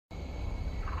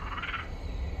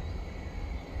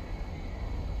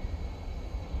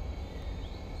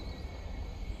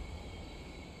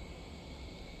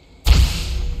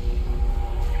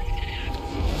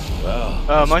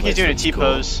Monkey's doing a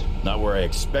T-pose. Cool. Not where I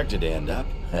expected to end up.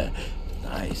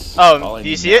 Nice. Oh, all I do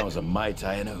you need see now it? is a Mai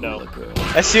Tai and a hula girl.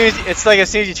 As soon as it's like as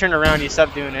soon as you turn around, you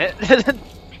stop doing it.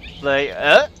 Like,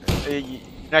 you're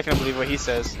not gonna believe what he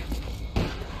says.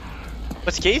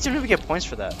 But skates don't even get points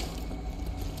for that.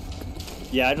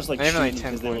 Yeah, I just like shooting like 10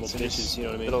 because they're points. little bitches, you know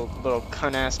what I mean? Little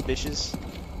cunt ass bitches.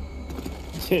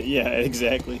 Yeah,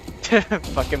 exactly.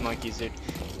 Fucking monkeys, dude.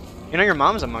 You know your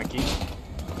mom's a monkey.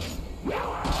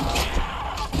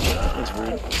 That's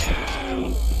rude.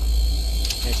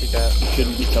 Can't take that. You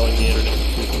shouldn't be telling the internet the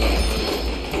truth about money.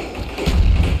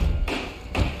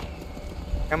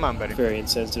 Come on, buddy. Very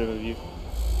insensitive of you.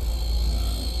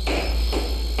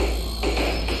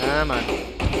 Come on.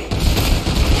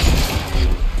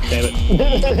 Damn it.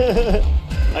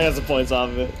 I got some points off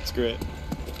of it. Screw it.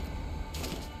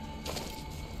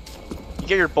 You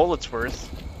get your bullets worth.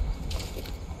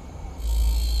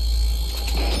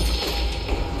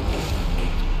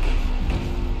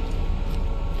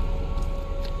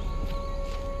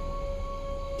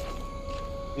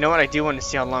 You know what? I do want to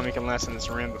see how long we can last in this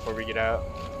room before we get out.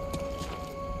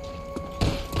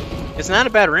 It's not a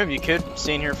bad room. You could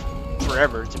stay in here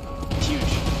forever. It's huge.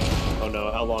 Oh no,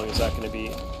 how long is that going to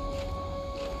be?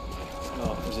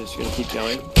 Oh, is this going to keep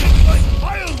going? Like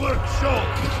fireworks show!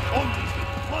 Only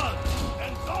with blood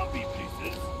and zombie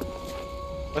pieces!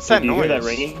 What's that Did you noise? hear that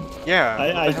ringing? Yeah.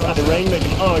 I rang the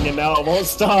gong and now it won't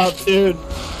stop, dude.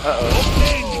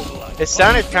 Uh-oh. It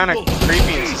sounded kind of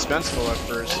creepy and suspenseful at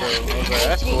first, so I was like,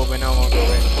 that's cool, but now it won't go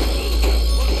away.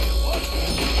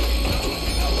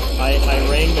 I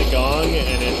rang the gong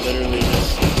and it literally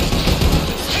just...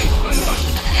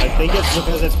 I think it's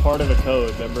because it's part of a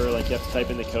code, remember? Like you have to type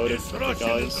in the code of the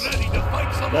gongs.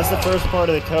 That's the first part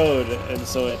of the code, and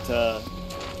so it,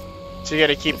 So you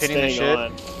gotta keep hitting the shit?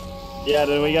 On. Yeah,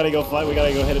 then we gotta go fight, we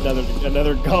gotta go hit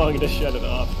another gong to shut it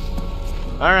off.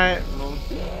 Alright, well,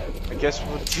 I guess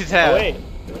we'll do that. Oh, wait.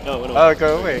 No, no. Oh,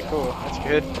 go away, cool, that's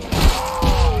good.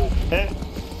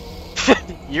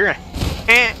 You're a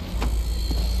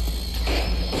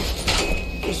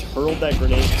Just hurled that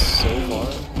grenade so far.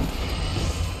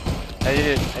 I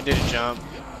did a jump.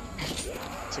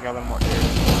 So I got a little more air.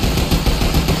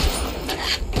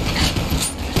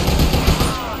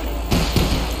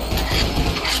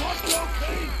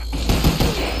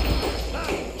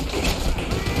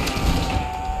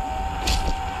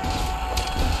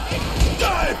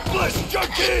 Die, flesh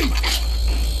junkie!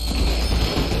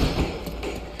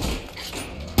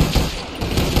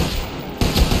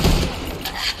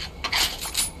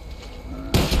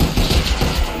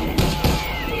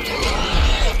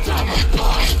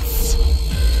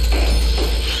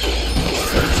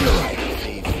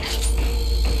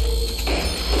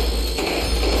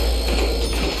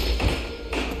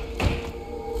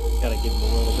 Gotta give him a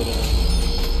little bit of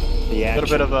the action. A little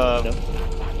bit of a...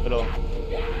 No?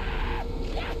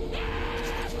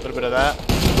 little bit of that.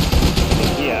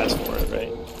 He asked for it,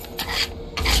 right?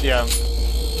 Yeah.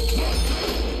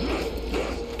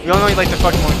 We only like the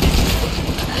fucking monkeys.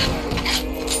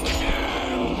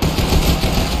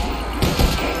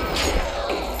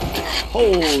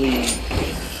 Holy...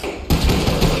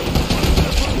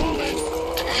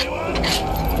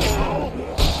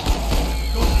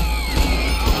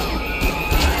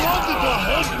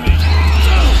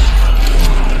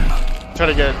 Try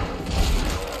to get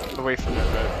away from it,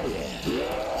 but...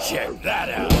 Check that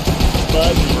out!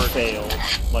 But you failed.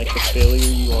 Like the failure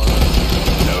you are.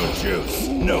 No juice,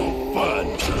 no fun.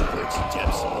 It's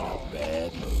just a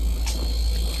bad mood.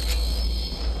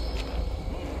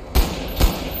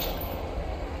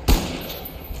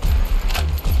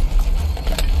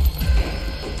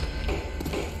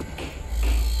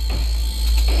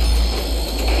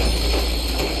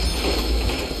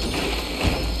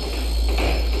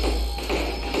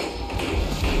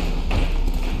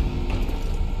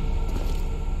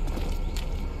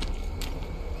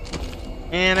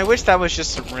 And I wish that was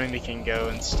just a room we can go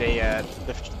and stay at.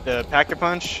 The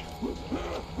Pack-a-Punch.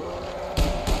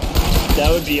 That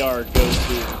would be our go-to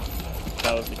if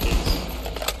that was the case.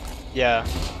 Yeah.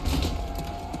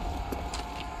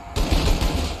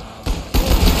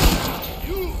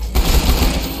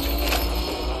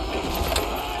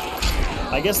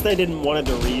 I guess they didn't want a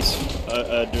Derice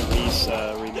remake,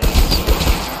 so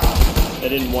they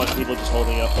didn't want people just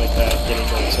holding up like that, getting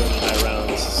like certainly high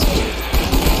rounds.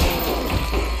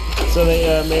 So they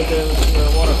made the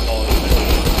waterfall.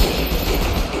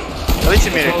 At least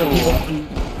it made it cool.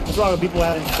 What's wrong with people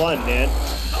having fun, man?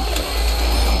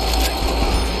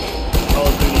 Call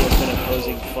of Duty has been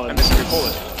opposing fun. I missed every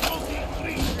bullet.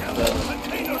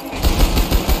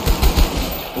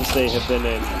 Since they have been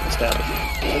established.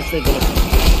 Since they've been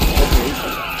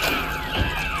cooperation.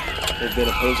 They've been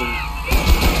opposing.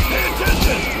 Pay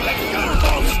attention! That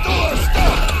counterbomb's still our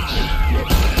stuff!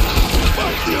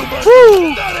 Fuck you, but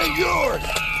that ain't yours!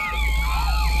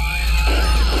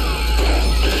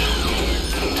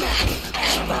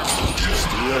 You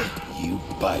steal, you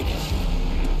bite it.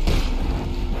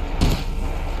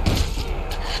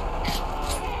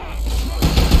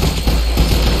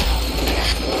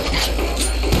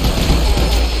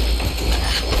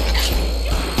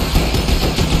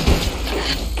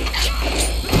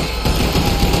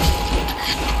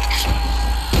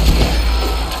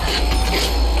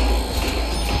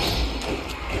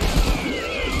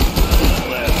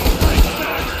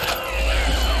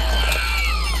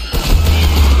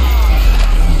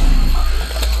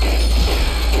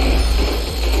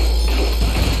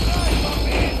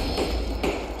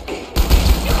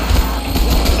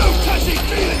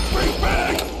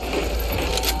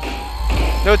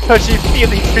 No touchy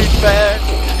feely free bag.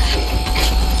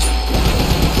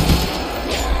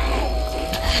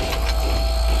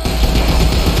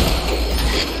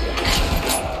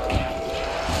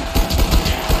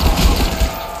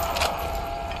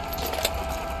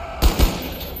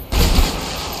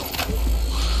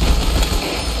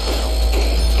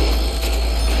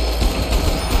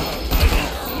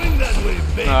 Swing that way,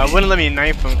 baby! Wouldn't let me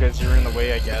knife him because you're in the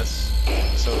way, I guess.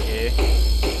 So gay.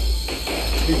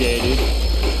 You're gay, dude.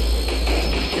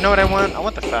 You know what I want? I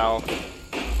want the foul.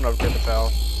 I'm gonna upgrade the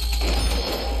foul.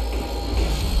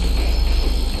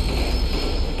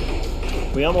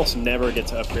 We almost never get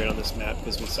to upgrade on this map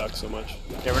because we suck so much.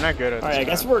 Yeah, we're not good at Alright, I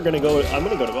this guess map. we're gonna go. I'm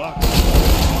gonna go to box.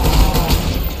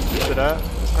 Is it at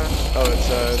this time? Oh, it's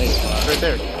Same spot. right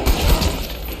there.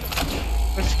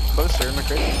 It's closer, am I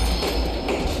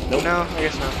crazy? Nope. No, I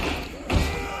guess not.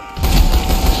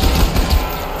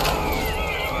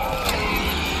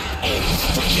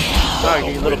 Oh,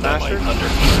 you little bastard.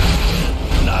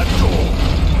 Not cool.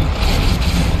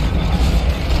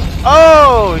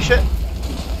 Oh, shit.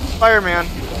 Fireman.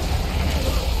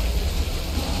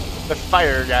 The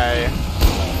fire guy.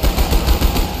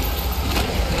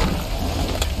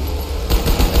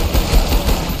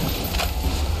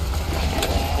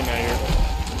 Get out of here.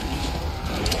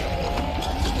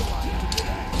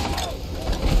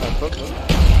 Look.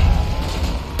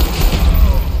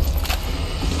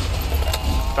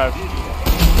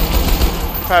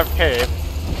 5K.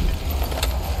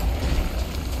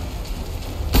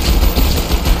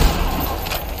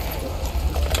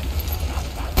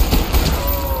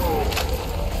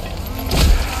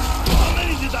 How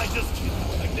many did I just kill?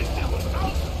 Like this down with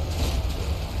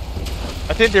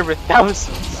I think there were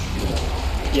thousands.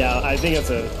 Yeah, I think it's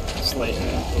a slight.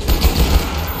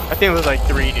 I think it was like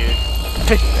 3, dude.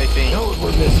 I think. Know what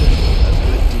we're missing? A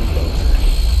good deloader.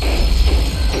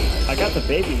 I got the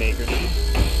baby maker, dude.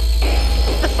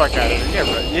 Get the fuck out of here. Yeah,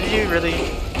 bro. Did you really?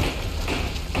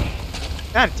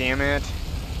 God damn it.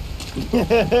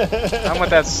 I want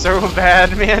that so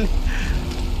bad, man.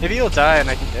 Maybe you'll die and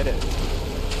I can get it.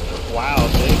 Wow,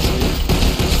 thanks, dude.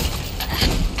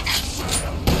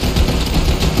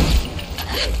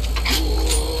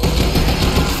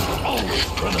 Always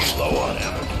running low on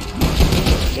ammo.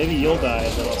 Maybe you'll die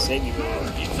and then I'll save you.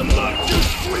 Need some luck, you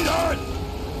sweetheart!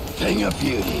 Thing of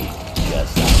beauty.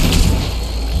 Just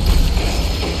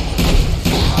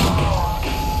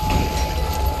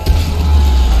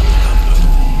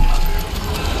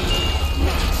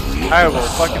I will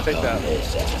fucking take that.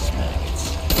 this ass maggots.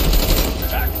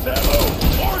 Axe ammo,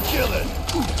 or chillin!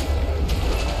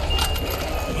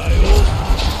 My old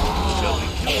shall we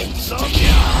kill some?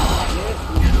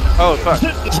 Oh, fuck. I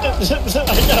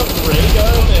got ray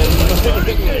gun and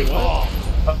Take off!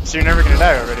 So you're never gonna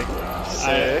die already.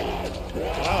 Sick.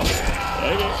 wow.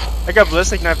 Okay. I got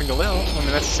Ballistic Knife and Galil. I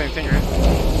mean, that's the same thing, right?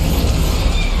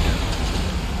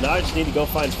 Now I just need to go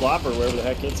find Flopper wherever the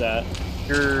heck it's at.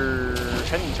 You're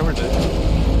heading towards it.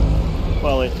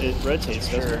 Well, it rotates,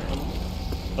 doesn't it?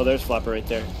 Oh, there's Flopper right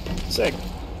there. Sick.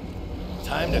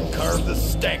 Time to carve the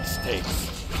stank steaks.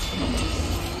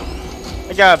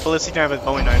 I got Ballistic Knife with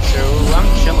Bowie Knife, so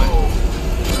I'm chilling.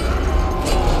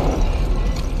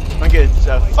 I get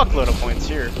a fuckload of points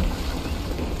here.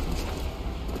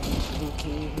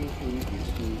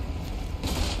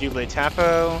 Double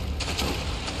Tapo.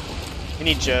 We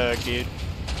need Jug, dude.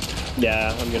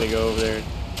 Yeah, I'm gonna go over there and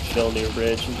chill near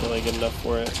bridge until I get enough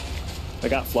for it. I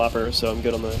got Flopper, so I'm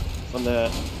good on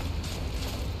that.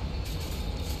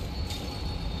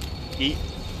 Eat.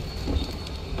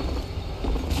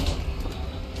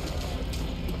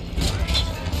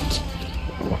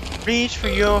 Reach for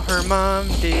your mom,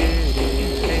 dude.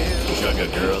 Chug a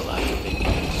girl like a big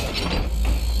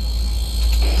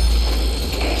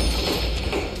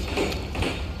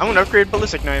I'm gonna upgrade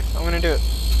ballistic knife. I'm gonna do it.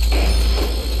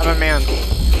 I'm a man.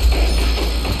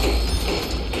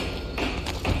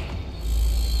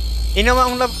 You know what?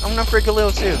 I'm gonna upgrade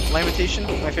Galil too. Lamentation,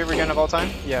 my favorite gun of all time.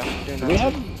 Yeah, doing that. We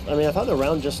have. I mean, I thought the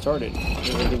round just started.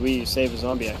 Or did we save a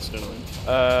zombie accidentally?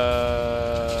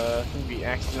 I think we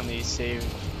accidentally saved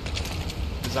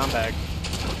the zombag.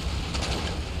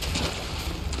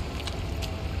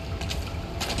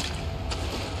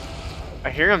 I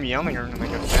hear him yelling or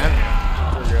like a fan.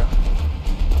 There we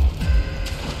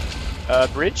go.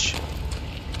 Bridge?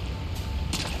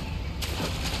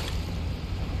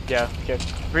 Yeah, okay.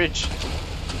 Bridge.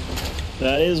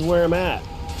 That is where I'm at.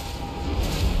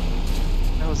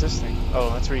 What was this thing? Oh,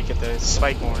 that's where you get the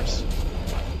spike mores.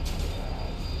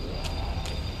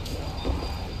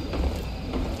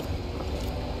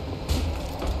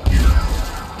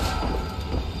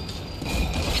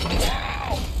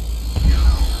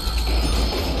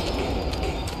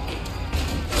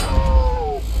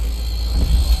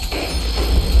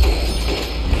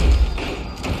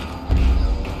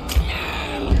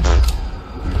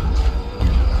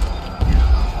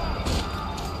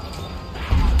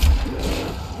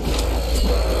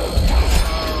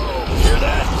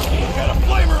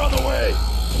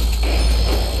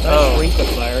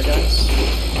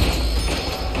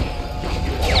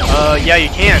 Yeah, you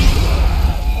can.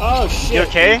 Oh shit! You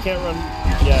okay? You can't run.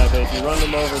 Yeah, but if you run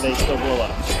them over, they still blow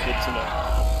up. Good to know.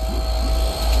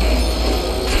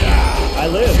 I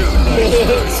live.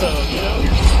 So you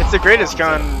know. It's the greatest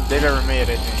gun they've ever made.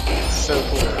 I think. It's so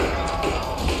cool.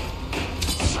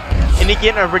 And you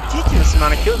get a ridiculous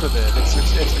amount of kills with it. It's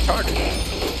retarded.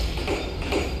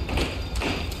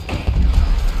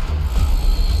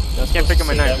 Can't pick up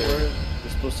my knife.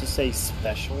 You're supposed to say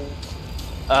special.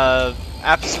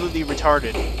 Absolutely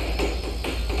retarded.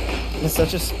 It's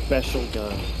such a special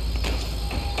gun.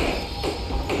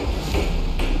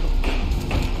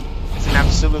 It's an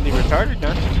absolutely retarded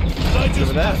gun. Look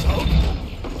at that.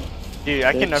 Dude,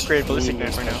 I can upgrade ballistic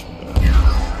knife right now.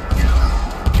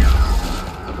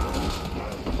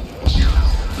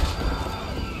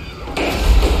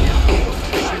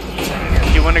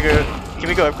 Do you want to go? Can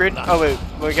we go upgrade? Oh wait,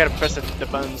 well, we gotta press the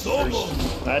buttons first.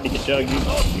 I had to get Jug,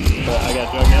 but I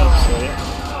got Jug now, so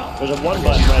yeah. There's a one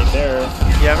button right there.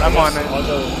 Yeah, I'm on it. I'm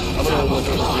gonna look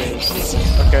over here.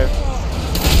 Okay.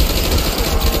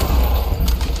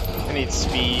 I need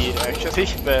speed actually,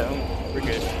 but we're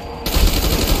good.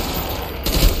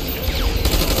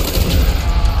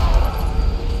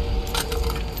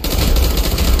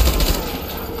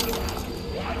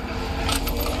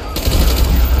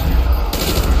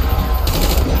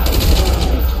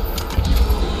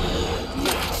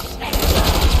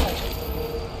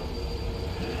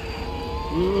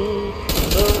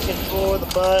 Looking for the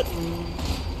button.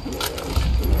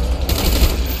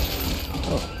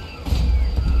 Oh.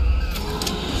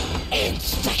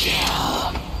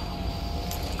 Insta-kill.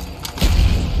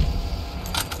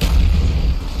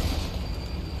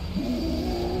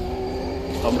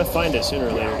 I'm gonna find it sooner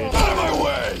or later, dude. Out of my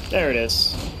way! There it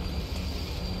is.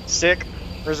 Sick.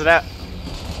 Where's it at?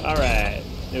 Alright.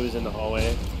 It was in the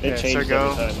hallway. It Okay, changed so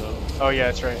go. every time though. Oh yeah,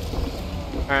 that's right.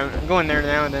 Alright, I'm going there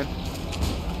now and then.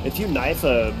 If you knife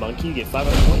a monkey, you get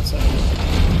 500 points.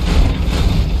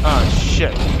 Oh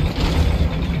shit.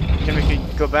 Then we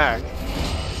could go back.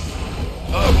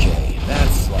 Okay,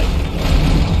 that's like...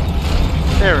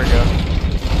 There we go.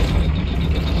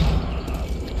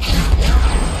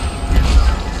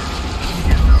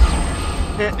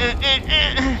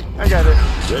 I got it.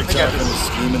 Jake's I got off and this.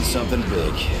 scheming something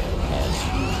big. As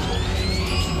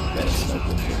usual. Bet it's no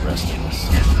good for the rest of us.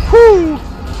 Whoo!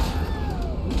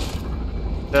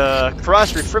 The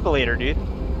cross defibrillator, dude.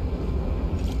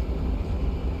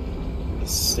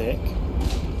 Sick.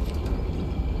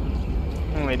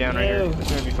 I'm gonna lay down right here. No. It's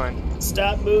gonna be fine.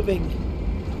 Stop moving.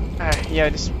 Yeah,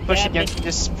 just push Damn against. it.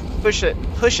 Just push it.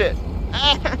 Push it.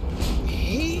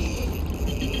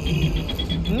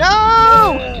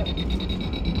 No!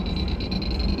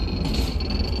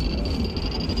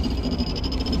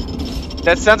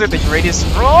 That sounds like the greatest.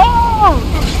 Oh!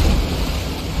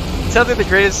 Sounds like the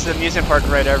greatest amusement park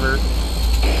ride ever.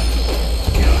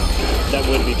 That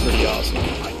would be pretty awesome.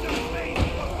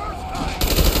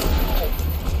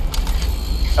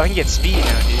 Oh, I can get speed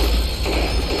now, dude.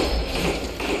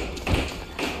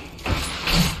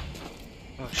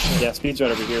 Oh shit. Yeah, speed's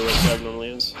right over here where Jug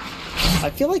normally is. I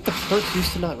feel like the perk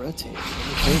used to not rotate.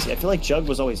 It's crazy. I feel like Jug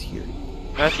was always here.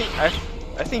 I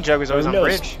think Jug was always on No,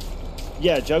 bridge.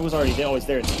 Yeah, Jug was already always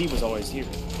there, and Speed was always here.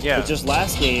 Yeah. But just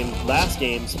last game,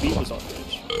 Speed was on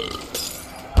bridge.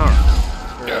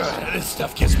 Huh. This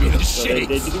stuff gets me in the So they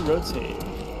shades. do rotate.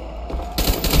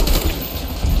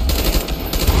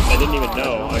 didn't even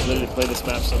know. I literally played this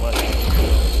map so much.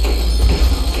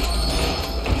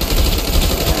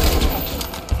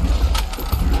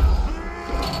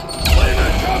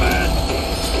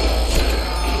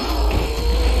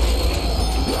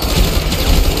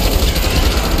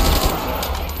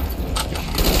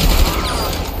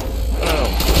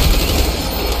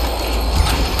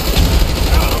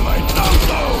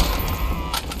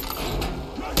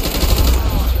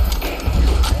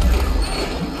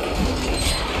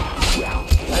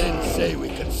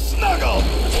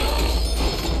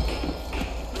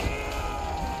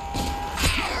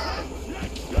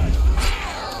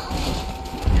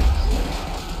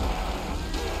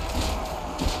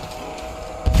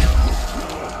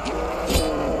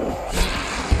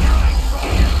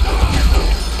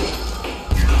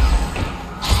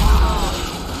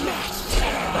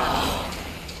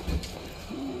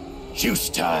 Juice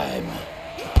time!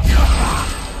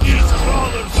 These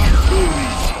crawlers are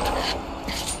cooties!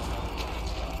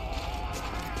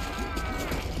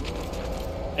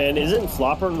 And isn't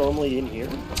Flopper normally in here?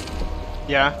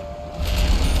 Yeah.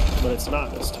 But it's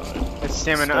not this time. It's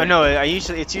stamina. Oh no,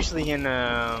 it's usually in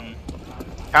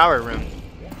power room.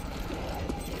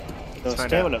 No, Let's find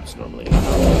stamina up's normally in.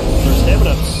 Or stamina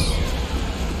up's.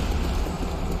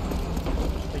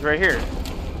 Like right here.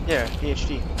 Yeah,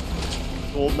 PhD.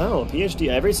 Well, no, PhD.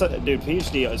 Dude,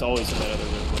 PhD is always in that other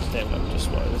room where stamina up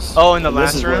just was. Oh, in the And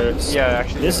last room? Yeah,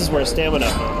 actually. This is where stamina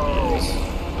up normally is.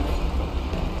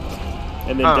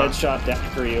 And then Deadshot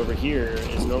Daiquiri over here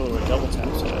is normally where double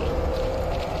taps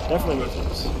at. Definitely makes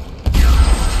sense.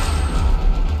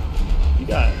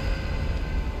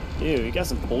 You got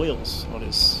some boils on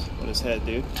his head,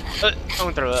 dude. I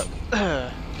won't throw up.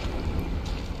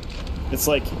 It's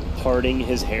like parting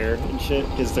his hair and shit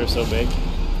because they're so big.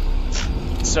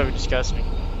 It's so disgusting.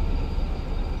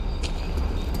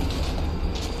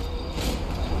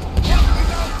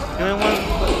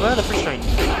 What are the first train?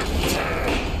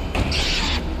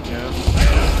 Yeah.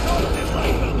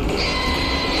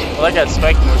 Well, I got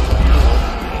spike mores.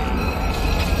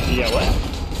 You got what?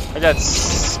 I got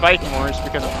spike mores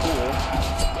because I'm cool.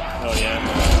 Oh yeah.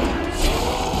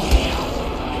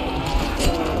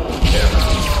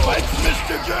 Spikes,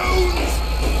 Mr. Jones!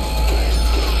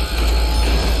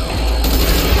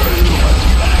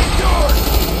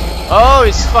 Oh,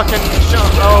 he's fucking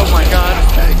shot. Oh my god.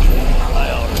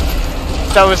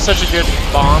 That was such a good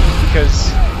bomb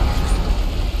because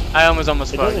I almost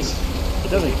fucked. It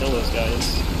doesn't kill those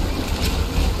guys.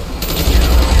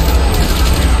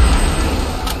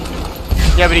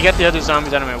 Yeah, but he got the other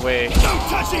zombies out of my way. No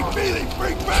touchy-feely,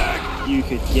 bring back! You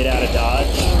could get out of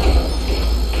dodge.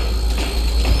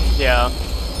 Yeah.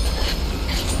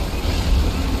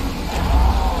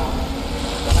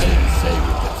 I didn't say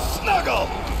we could snuggle!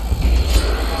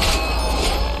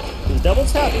 Is double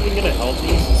tap even gonna help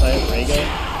me since I have Rega?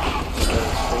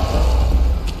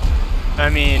 I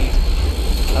mean,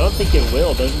 I don't think it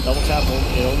will. Doesn't double tap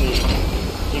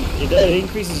it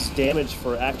increases damage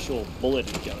for actual bullet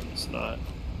guns, not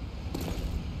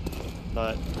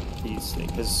these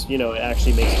things. Because it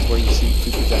actually makes it where you shoot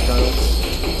 2 projectiles.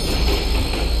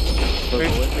 what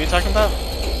are you talking about?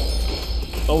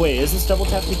 Oh wait, is this double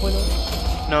tap 2.0?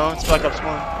 No, it's Black Ops 1.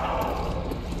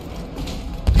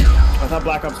 I thought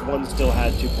Black Ops 1 still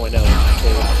had 2.0.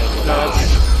 No,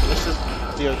 this is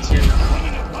DO2.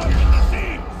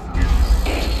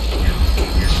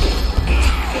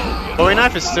 Bowie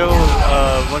knife is still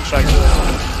one shot kill.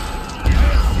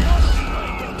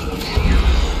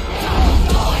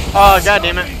 Oh god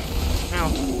damn it.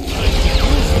 Ow.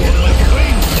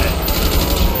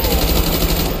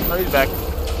 Oh, he's back.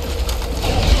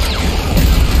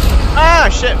 Ah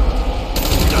shit!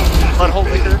 Butthole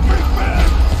liquor.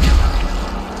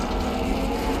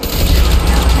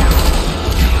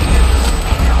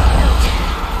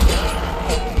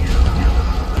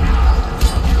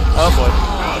 Oh boy.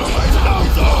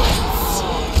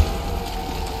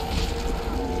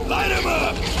 Light him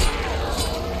up!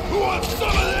 Who wants some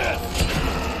of this?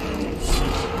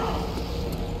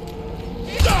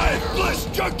 Die, flesh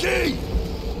junkie!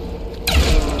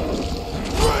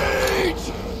 Rage!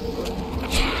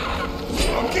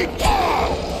 Monkey paw!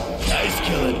 Nice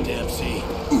killing, Dempsey.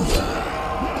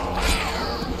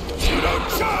 You don't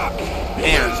chop!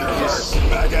 Here's your heart,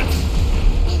 maggots!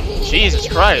 Jesus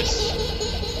Christ.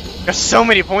 Got so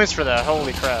many points for that,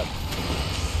 holy crap.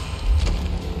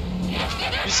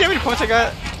 Did you see how many points I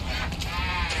got?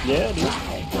 Yeah, dude.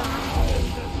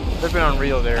 They've been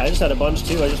unreal there. I just had a bunch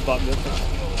too. I just bought good.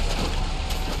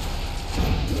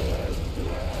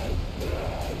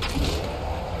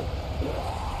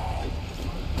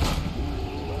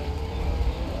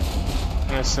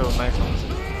 And it's still a knife on it.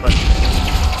 But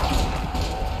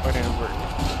why didn't it work?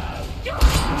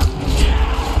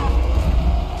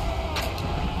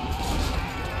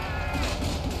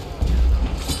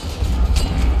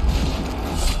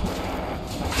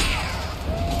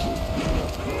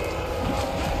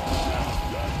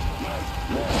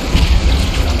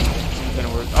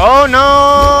 Oh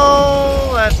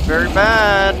no! That's very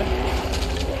bad.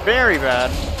 Very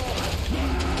bad.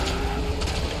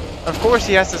 Of course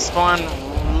he has to spawn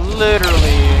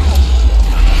literally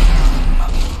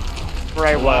where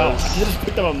I Wow. was. You just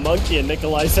picked up a monkey and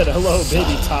Nikolai said, hello,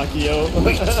 baby Takio.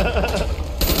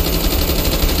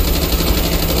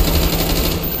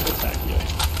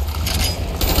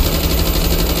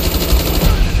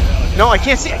 No, I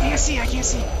can't see, I can't see, I can't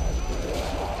see.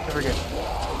 Never good.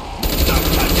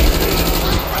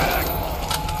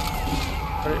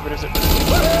 What is it?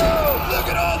 Whoa, look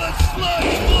at all the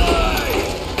sludge fly!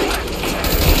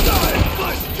 Die,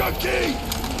 flesh junkie!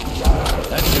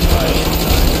 That's your fight.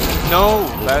 No,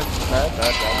 bad.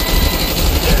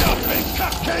 Yeah, big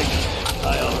cupcake!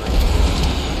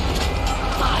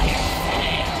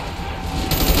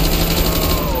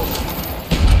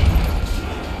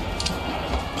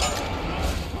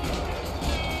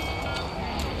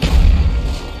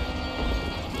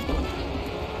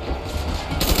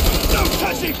 No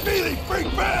touchy-feely, freak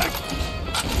bag!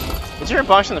 Is there a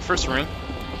box in the first room?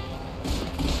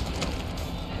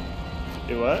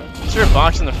 Do what? Is there a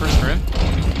box in the first room?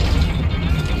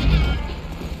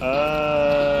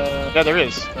 Yeah, there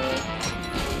is.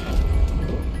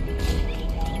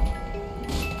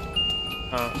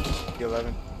 Oh, the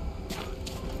 11.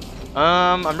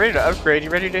 I'm ready to upgrade. You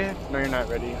ready to? No, you're not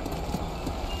ready.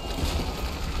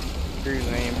 Here's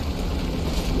your name.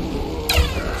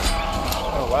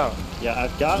 Oh wow. Yeah,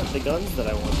 I've got the guns that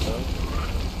I want though.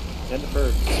 And the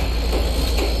birds.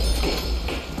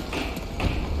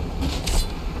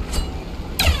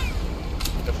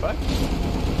 The fuck?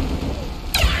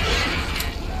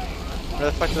 Where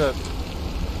the fuck did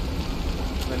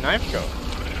the knife go?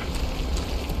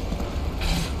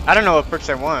 I don't know what perks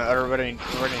I want or what I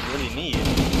really need.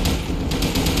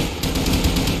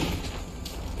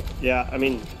 Yeah, I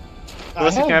mean,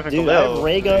 Ballistic I have Galil.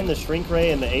 ray gun, the shrink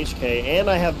ray, and the HK, and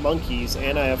I have monkeys,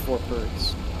 and I have 4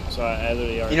 perks. So I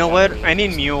literally already. You know got what? ray I need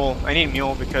guns. mule. I need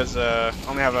mule because I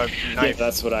only have a Yeah, knife.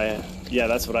 that's what I. Yeah,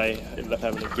 that's what I ended up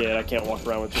having to get. I can't walk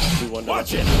around with just 2 1.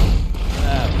 Watch it!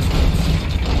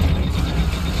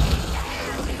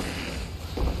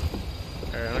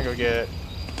 Alright, I'm gonna go get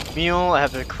mule. I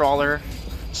have the crawler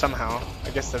somehow. I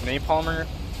guess the napalmer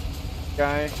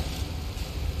guy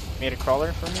made a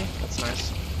crawler for me. That's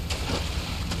nice.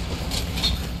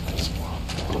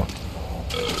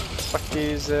 Fuck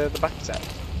is the box at?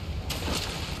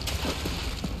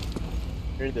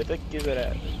 Where the fuck is it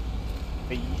at?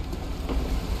 Hey.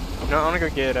 No, I wanna go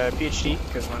get a PhD,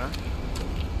 because why not?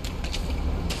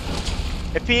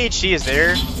 If PhD is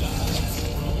there,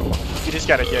 you just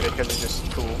gotta get it because it's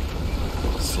just cool.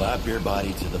 Slap your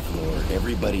body to the floor.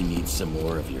 Everybody needs some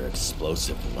more of your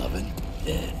explosive lovin'.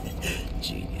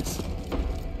 Genius.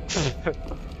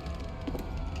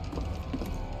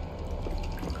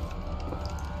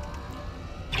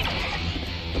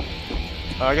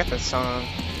 Oh, I got that song.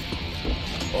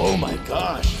 Oh my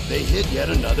gosh, they hit yet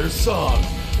another song.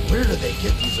 Where do they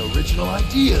get these original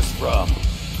ideas from?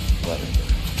 Whatever.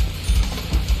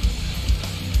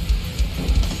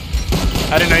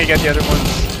 I didn't know you got the other ones.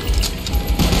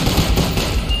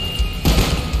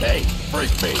 Hey,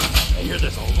 freak me. I hear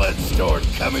there's a lead storm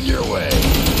coming your way.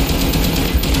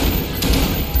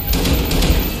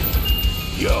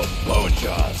 Yo, Bone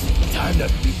Jaws, time to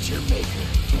meet your maker.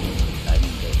 I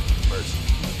mean the first.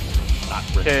 Not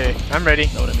Rick. Okay, I'm ready.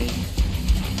 Know what I mean?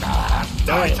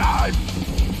 Die time!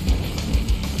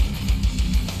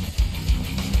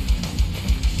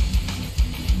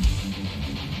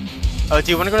 Oh, do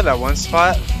you want to go to that one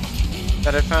spot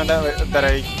that I found out that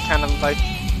I kind of like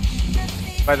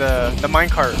by the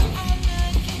minecart?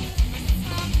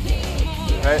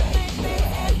 Right?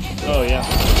 Oh yeah.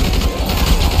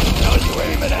 How you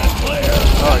aiming at, player?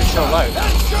 Oh, you're still alive.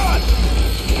 That shot!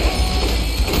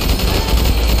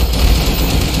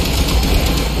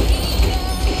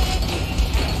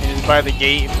 And just by the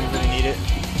gate if we really need it.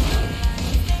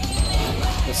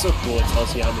 It's so cool. It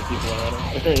tells you how many people are on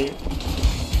it.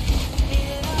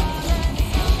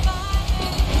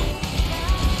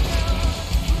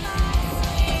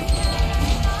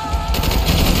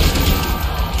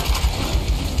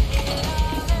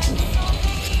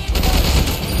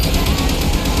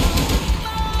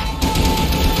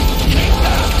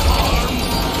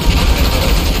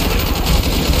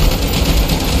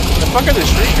 The fuck are the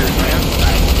shriekers, man?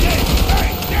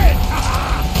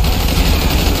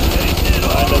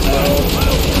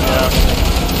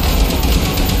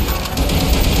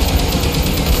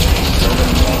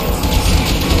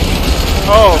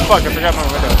 fuck, I forgot my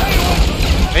window.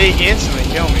 They instantly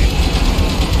kill me.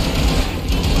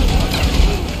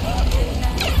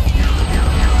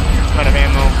 Out of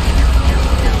ammo.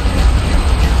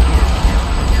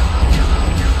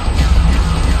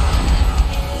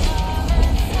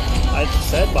 I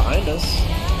said behind us.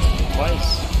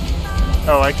 Twice.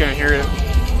 Oh, I couldn't hear it.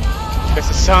 Guess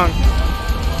it's sung.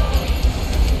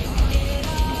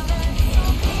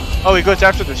 Oh, he goes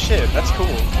after the ship. That's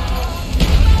cool.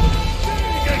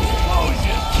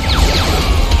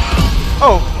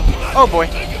 Oh, oh boy.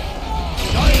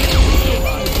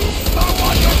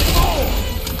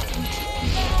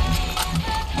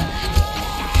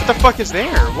 What the fuck is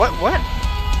there? What?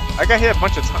 I got hit a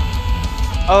bunch of times.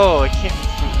 Oh, I can't.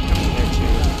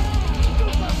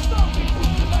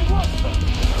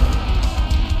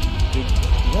 Dude,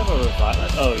 you have a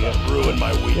revive. Oh, you have Ruin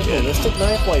my you have a weekend. ballistic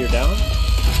knife while you're down?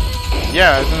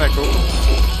 Yeah, isn't that cool? I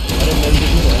didn't know you could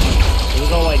do that. It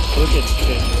was all like crooked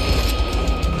shit.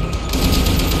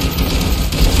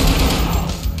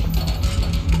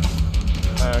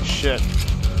 Shit.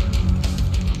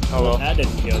 Oh well. That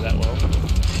didn't go that well.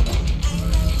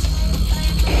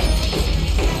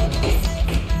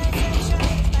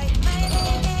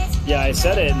 Yeah, I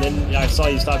said it, and then I saw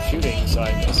you stop shooting, so I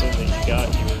assumed that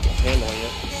you were handling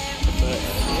it. But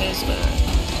it's not.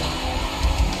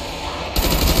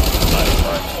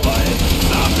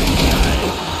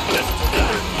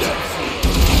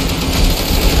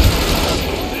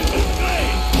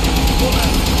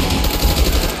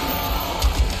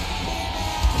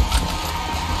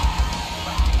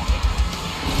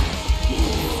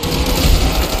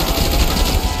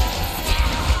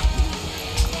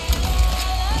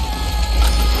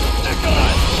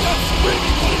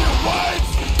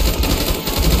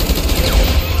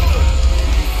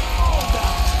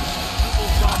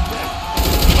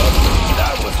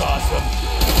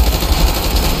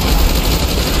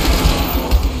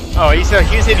 Oh, he's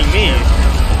hitting me,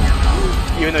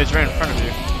 even though he's right in front of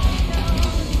you.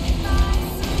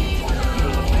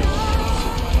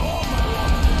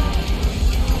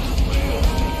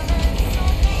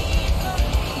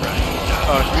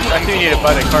 Oh, I think we need to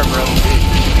buy the car, bro.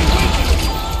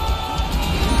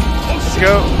 Let's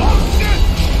go.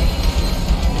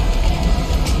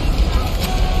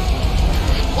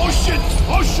 Oh shit!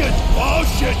 Oh shit! Oh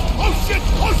shit! Oh shit!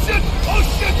 Oh shit! Oh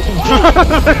shit!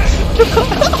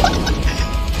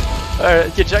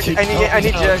 Alright, get Jack. I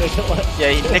need Jack.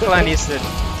 Yeah, Nikolai needs to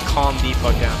calm the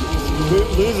fuck down.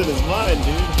 Losing his mind,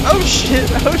 dude. Oh shit!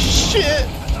 Oh shit!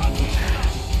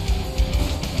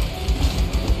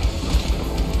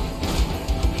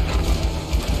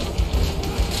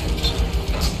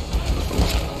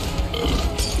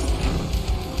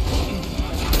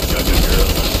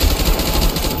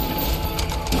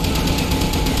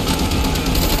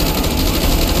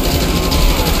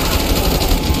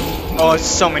 Oh, it's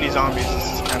so many zombies.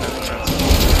 This is kind of intense.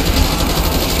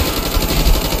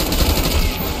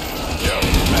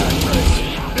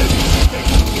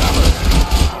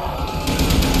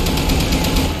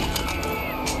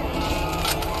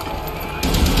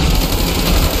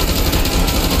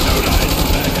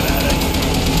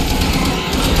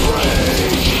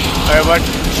 Alright, bud,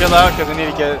 chill out because I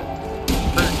need to get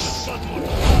perks.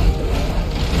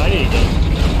 I need to get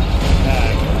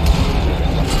back.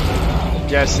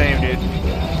 Yeah, same, dude.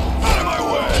 Out of my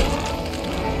way!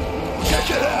 Check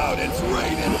it out! It's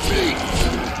raining feet!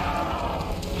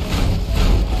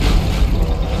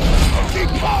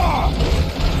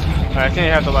 Alright, I think I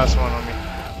have the last one on me.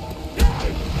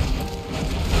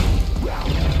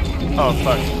 Oh,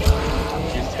 fuck.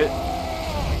 Just hit.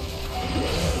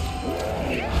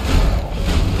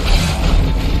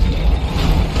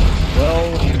 Well,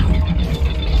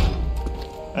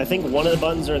 I think one of the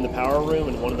buttons are in the power room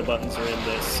and one of the buttons are in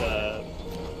this, I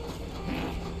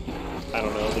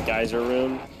don't know, the geyser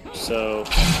room. So,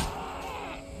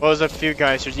 Well, there's a few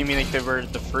guys. Do you mean like they were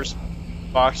the first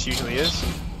box usually is?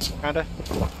 Kinda?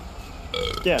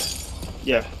 yeah.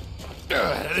 Yeah.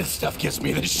 This stuff gives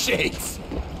me the shakes.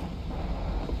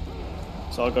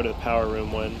 So I'll go to the power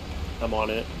room when I'm on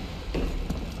it.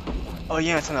 Oh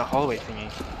yeah, it's in the hallway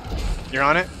thingy. You're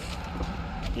on it?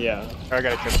 Yeah. Oh, I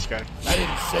gotta kill this guy. I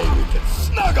didn't say we could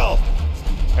snuggle.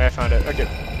 Alright, I found it. Okay.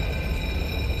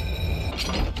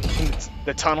 It's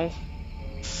the tunnel.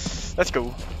 Let's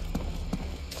go.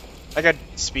 I got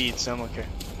speed, so I'm okay.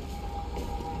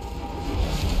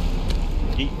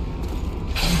 Yeet.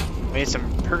 I need some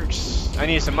perks. I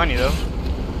need some money though.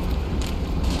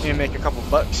 Need to make a couple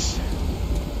bucks.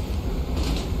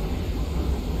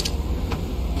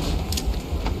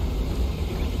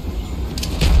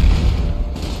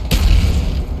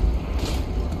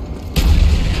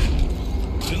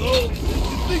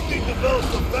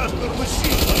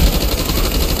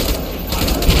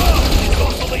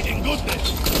 Oscillating goodness.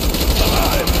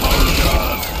 I'm Moses.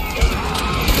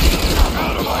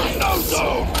 Out of my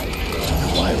no-zone.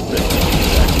 Why Rick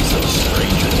is acting so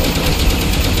strange?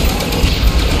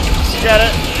 Got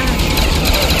it.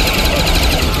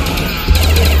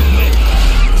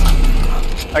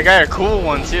 I got a cool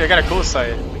one too. I got a cool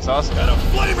sight. It's awesome. Got a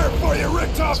flamer for you,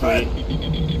 Rick Toppin.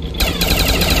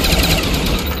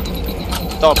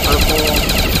 It's all purple.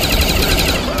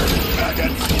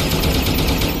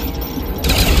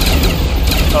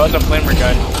 Oh, it's a flamer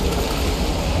gun.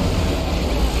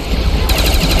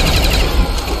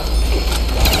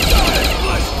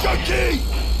 Flesh junkie.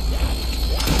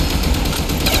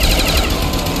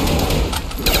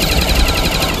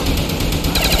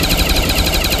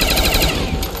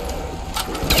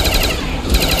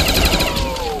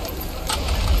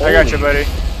 I got you, buddy.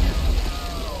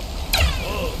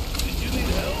 Oh, did you need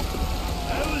help? I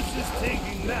was just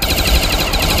taking that.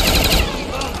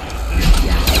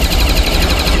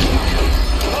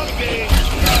 Okay.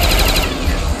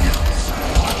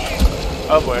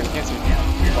 Oh boy, I can't see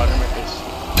water in my face.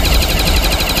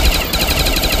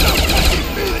 No touchy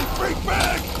feely, freak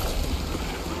bag.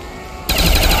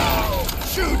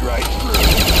 Shoot right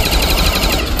through.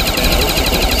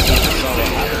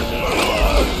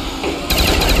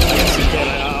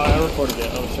 I recorded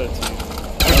it. I'll show it to you.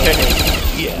 Okay.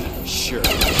 Yeah, sure.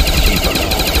 Keep them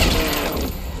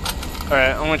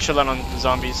Alright, I'm gonna chill out on the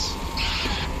zombies.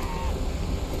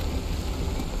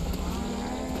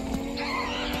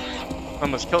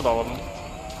 Almost killed all of them.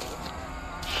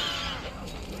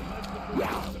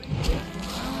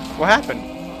 What happened?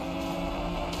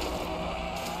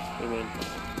 I mean,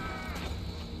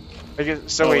 I guess,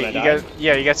 so Oh, wait, when you I got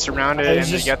you got surrounded and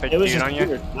you got the dude on you?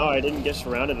 weird. No, I didn't get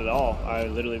surrounded at all. I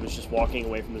literally was just walking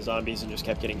away from the zombies and just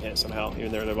kept getting hit somehow,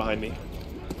 even though they're behind me.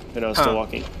 And I was still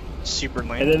walking. Super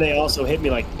lame. And then they also hit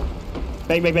me like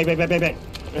bang, bang, bang, bang, bang, bang, bang.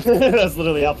 That's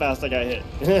literally how fast I got hit.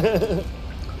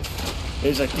 It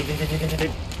was like ding, ding, ding, ding, ding,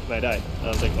 ding. And I died. I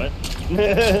was like, what?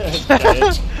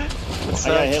 I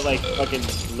got hit like fucking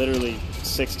literally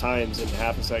 6 times in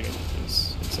half a second. It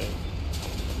was insane.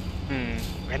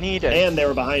 I need a... And they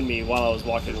were behind me while I was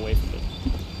walking away from them.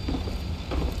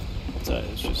 So it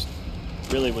was just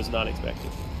really was not expected.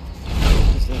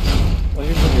 What is this? Oh,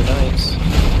 here's one of your knives.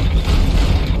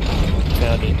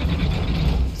 Found it.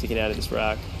 Sticking out of this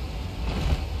rock.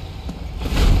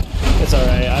 It's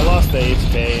alright. I lost the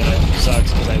HP and it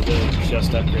sucks because I really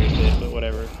just upgraded it, but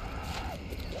whatever.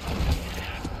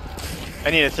 I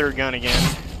need a third gun again.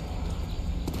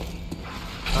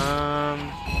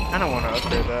 I don't want to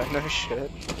upgrade that. No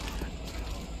shit.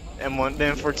 M1, the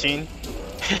M14.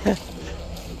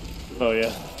 Oh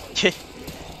yeah.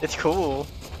 It's cool.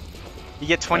 You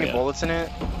get 20 Oh, yeah. bullets in it.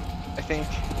 I think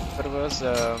what it was.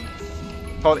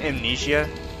 Called Amnesia.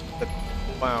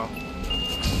 Wow.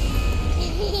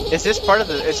 Is this part of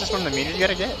the? Is this one of the meters you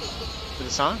gotta get for the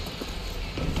song?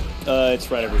 It's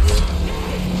right over here.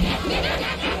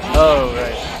 Oh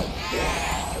right.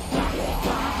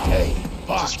 Hey,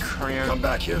 Just cram. Come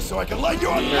back here so I can light you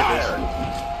on fire.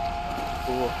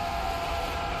 Cool.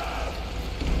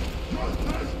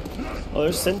 Oh,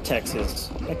 there's syntaxes.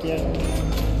 Heck yeah.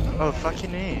 Oh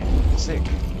fucking A. Sick.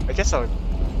 I guess I'll.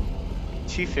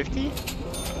 250?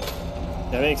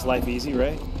 That makes life easy,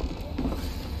 right?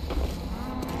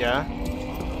 Yeah.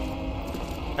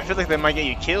 I feel like that might get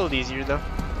you killed easier though.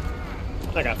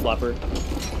 I got flopper.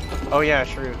 Oh yeah,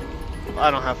 true. I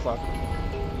don't have flop.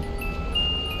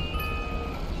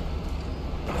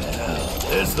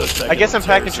 This is the second I guess I'm tears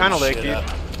packing China some Lake, shit dude. up.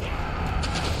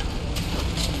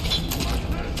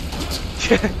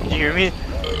 You hear me?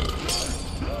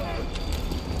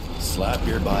 Slap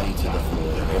your body to the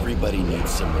floor. Everybody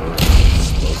needs some more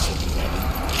explosive heavy.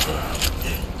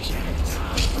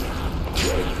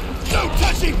 No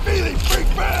touchy feely, freak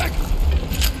bag.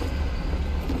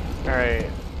 Alright.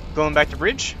 Going back to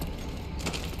bridge?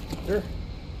 Sure.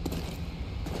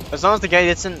 As long as the guy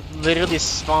doesn't literally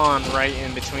spawn right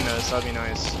in between us, that'd be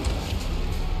nice.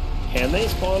 Can they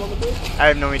spawn on the bridge? I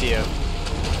have no idea. I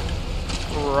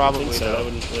Probably think so. though.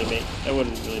 That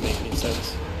wouldn't really make any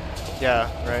sense. Yeah,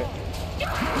 right.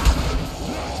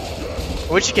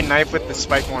 I wish you could knife with the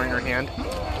spike more in your hand.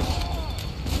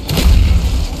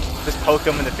 Just poke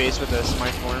him in the face with a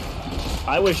spike more.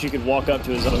 I wish you could walk up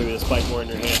to a zombie with a spike more in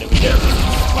your hand. It would get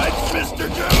Fight Mr.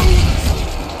 Jones.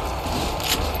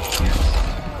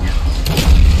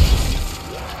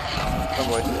 Oh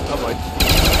boy. Oh boy.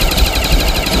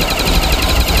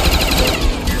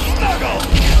 Snuggle.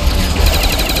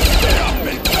 Get off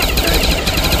me, cupcake.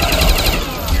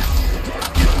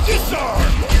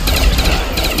 Disarm.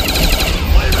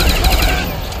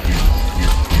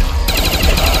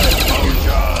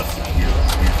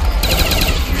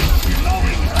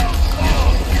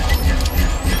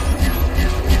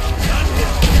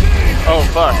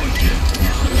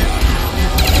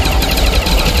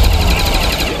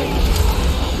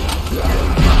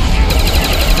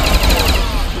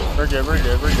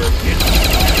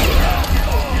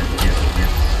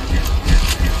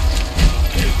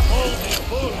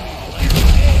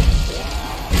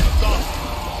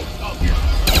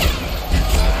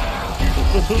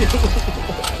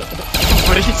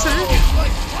 What did he say?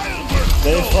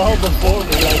 They fall before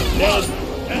me like dead.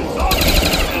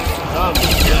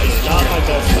 Not my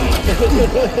best friend.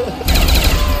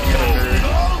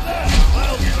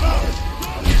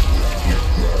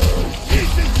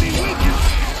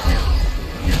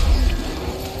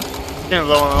 Getting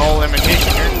low on the whole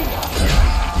limitation here.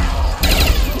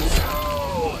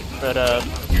 But,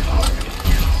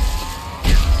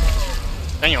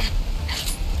 damn.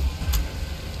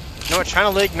 You know what, China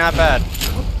Lake, not bad.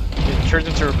 It turns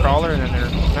into a crawler and then they're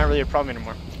not really a problem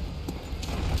anymore.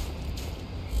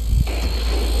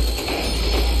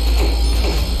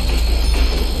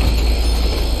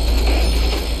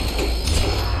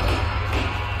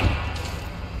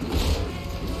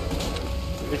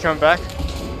 You coming back?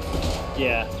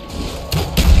 Yeah.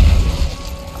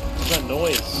 What's that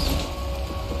noise?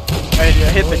 I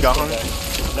hit the gong.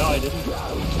 No, I didn't.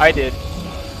 I did.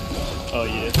 Oh,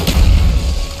 you did?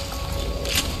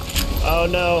 Oh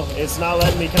no, it's not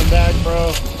letting me come back,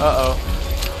 bro. Uh-oh.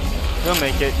 You'll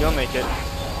make it, you'll make it.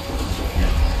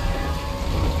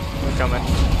 We're coming.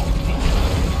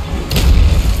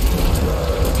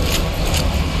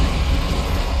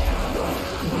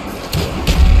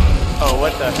 Oh,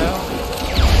 what the hell?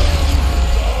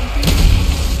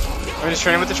 I'm just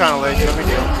training with the China Lake, no big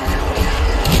deal.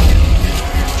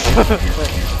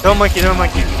 Don't monkey, don't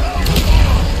monkey.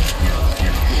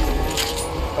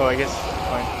 Oh, I guess,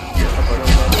 fine.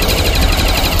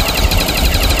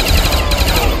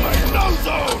 No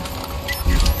zone!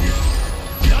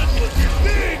 That was a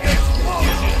big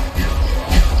explosion!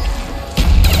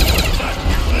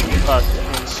 Fuck,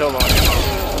 I'm so long.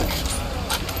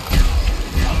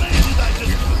 How many did I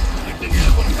just... I think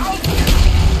there were thousands!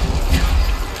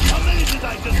 How many did I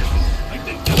just... I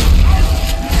think there were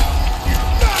thousands!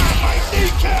 Ah, my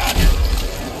kneecap!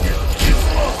 It's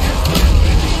lost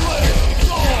its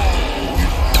legs! Oh!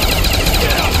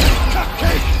 Yeah!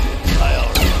 Cupcake! I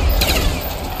already...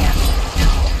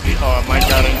 Oh my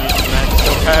god, I need to match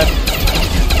so bad.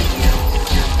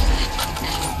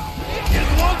 It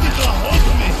wanted to hug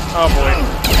me! Oh boy.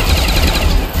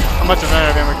 I'm about to run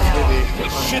out of ammo completely.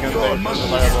 Shit I'm throwing gonna monkey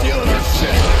say, stealing our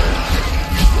shit!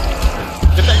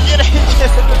 Get it!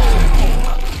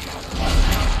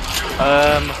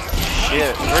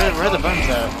 Shit. Where are the buttons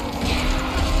at?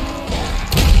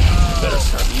 Better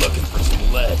start looking for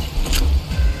some lead.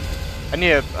 I need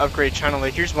to upgrade China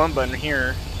Lake. Here's one button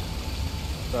here.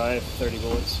 Bro, I have 30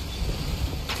 bullets.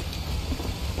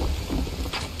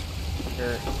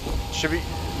 Here.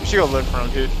 We should go look for him,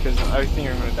 dude, because I think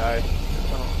I'm gonna die.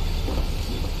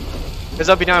 Because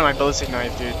I'll be down with my ballistic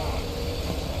knife, dude.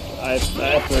 I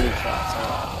have 30 shots.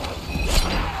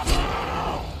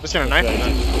 Just gonna knife him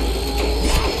then.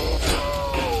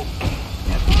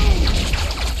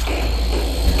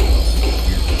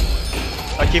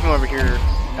 I'll keep him over here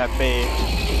at bay.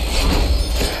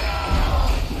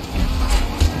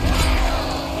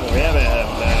 We haven't had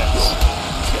max.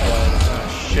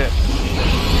 Oh, shit.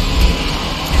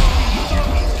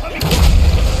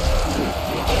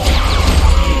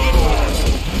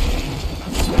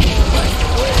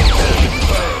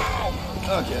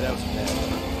 Okay, that was bad.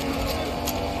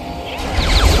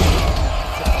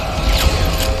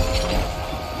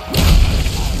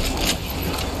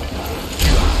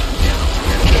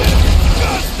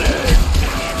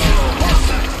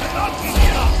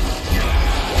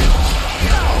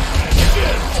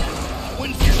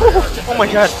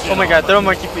 Oh my god, throw a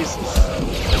monkey, please.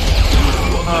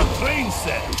 Train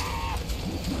set!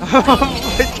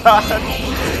 Oh my god.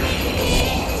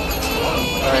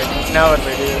 Alright, now what do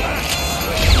we do?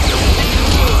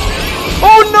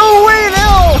 Oh no way,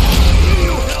 no!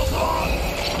 You held on!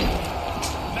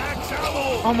 Max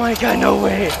ammo! Oh my god, no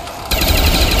way!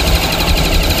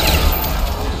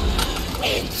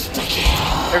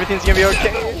 Everything's gonna be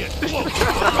okay.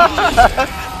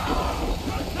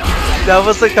 That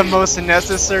was like the most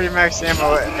necessary max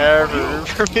ammo ever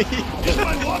for me.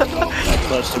 I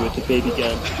clutched it with the baby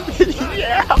gun.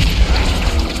 Yeah!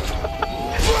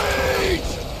 Wait!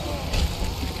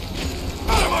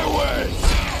 Out of my way!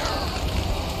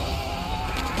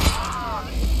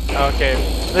 Okay,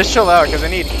 let's chill out because I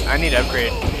need to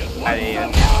upgrade.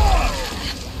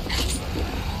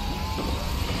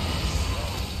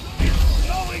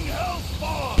 Snowing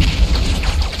hellspawn!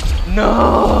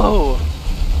 No!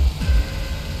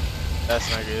 That's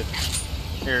not good.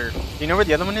 Here, do you know where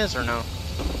the other one is or no?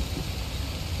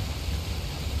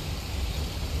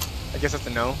 I guess that's a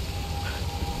no.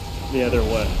 The other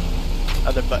what?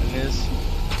 Other button is.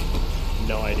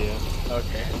 No idea.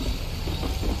 Okay.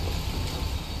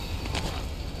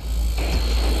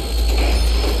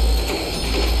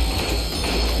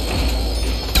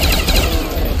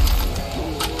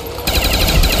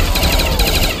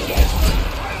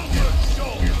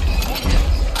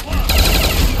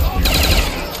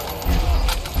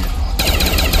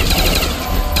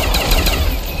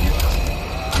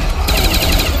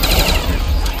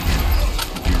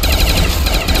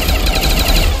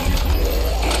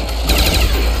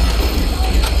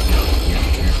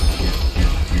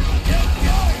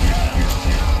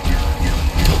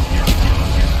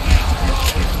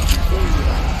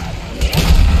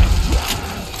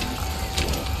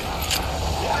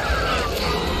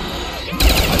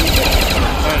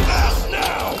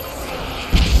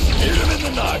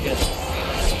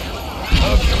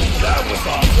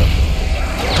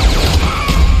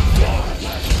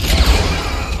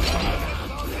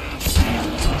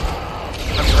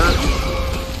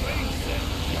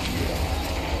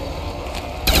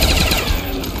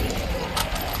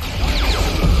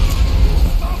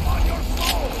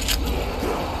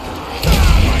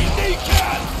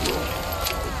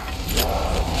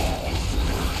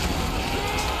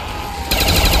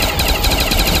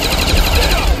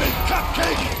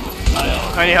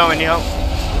 I need help, I need help.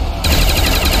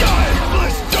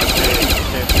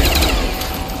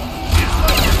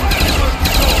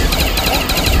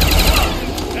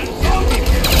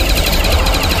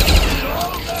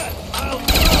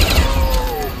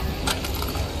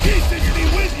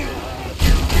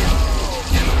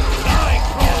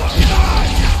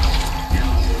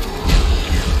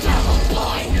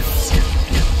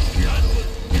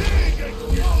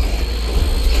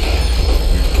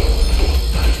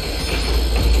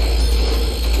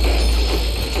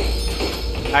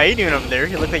 How you doing over there?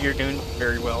 You look like you're doing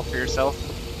very well for yourself.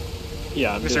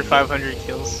 Yeah, I'm Mr. doing 500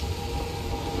 kills.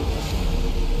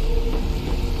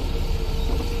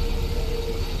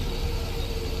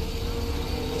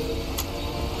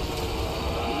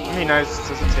 How many knives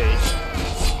does it take?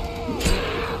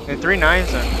 And 3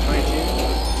 knives on 22?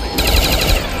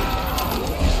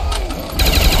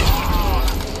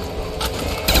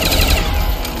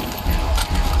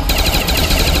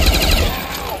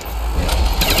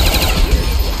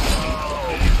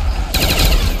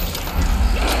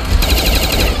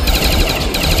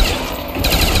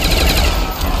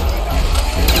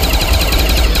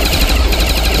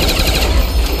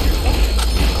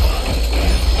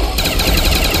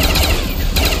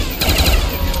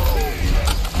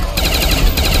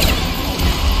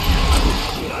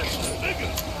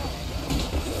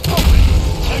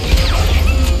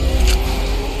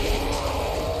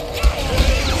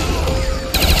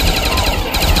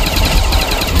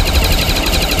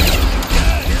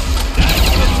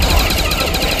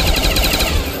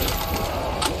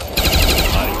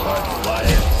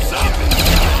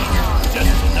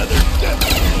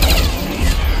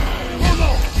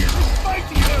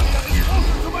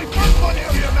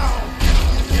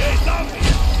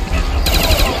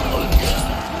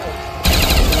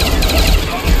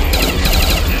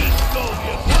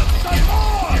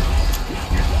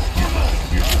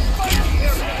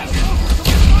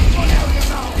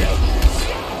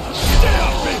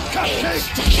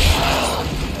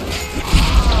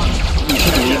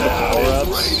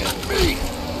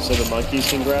 So the monkeys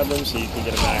can grab them, so you can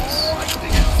get a max.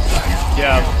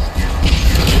 Yeah.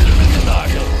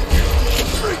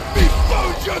 Freak me,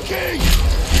 bone junkie!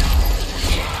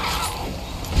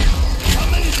 How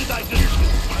many did I just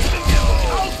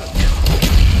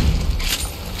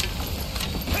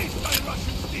Taste my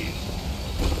Russian steel!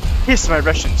 Kiss my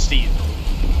Russian steel.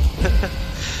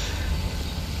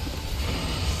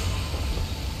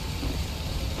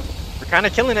 We're kind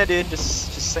of killing it, dude.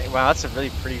 Just say, wow, that's a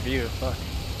really pretty view. Fuck.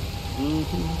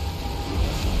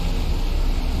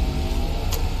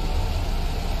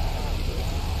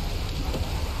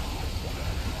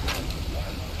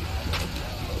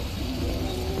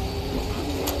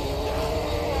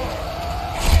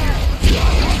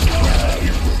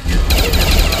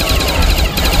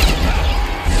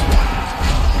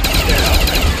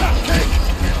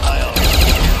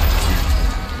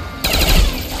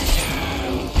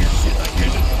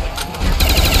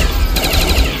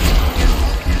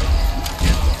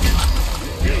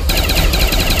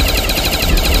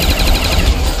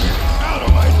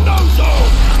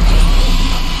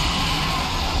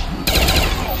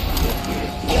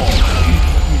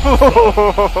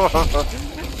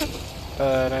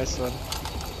 Nice one.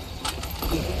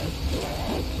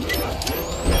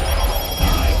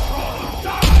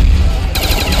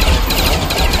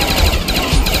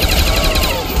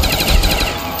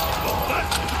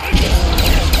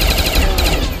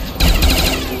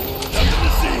 Nothing to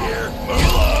see here. Move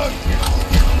along.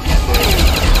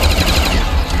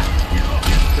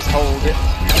 Just hold it.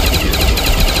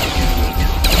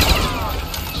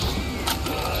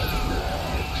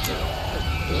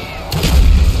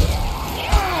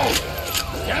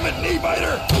 Damn it, knee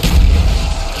biter!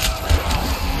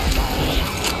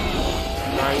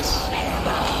 Nice.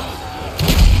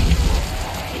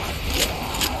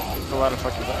 A lot of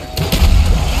fucking back.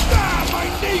 Ah, my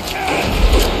kneecap!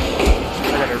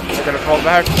 I gotta fall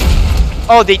back.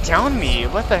 Oh, they downed me.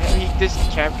 What the hell? He just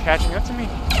kept catching up to me.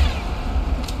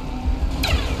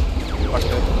 Fuck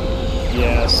it.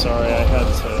 Yeah, sorry, I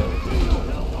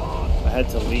had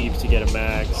to leave to get a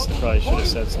max. I probably should have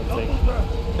said something.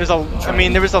 There's a, I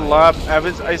mean, there was a lot.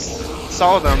 I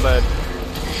saw them, but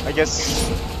I guess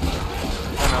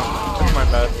I don't know. That's my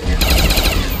bad.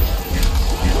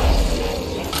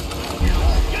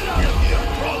 Get out of here,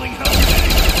 crawling hell!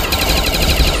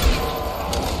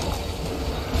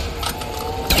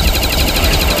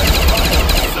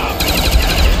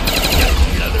 Get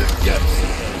another gift!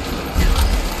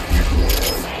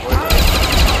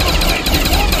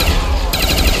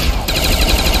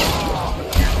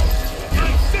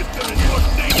 My sister is more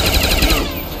dangerous than you!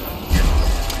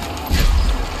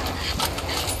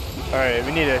 Alright,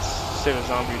 we need to save a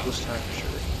zombie this time for sure.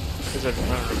 Because I don't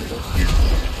remember.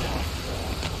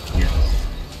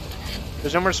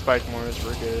 There's no more spike mores,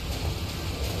 we're good.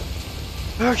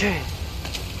 Okay.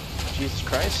 Jesus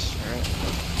Christ.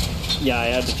 Alright. Yeah, I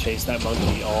had to chase that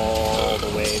monkey all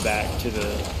the way back to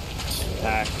the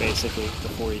pack, basically,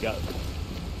 before he got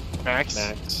Max?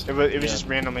 max. It was just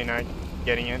randomly not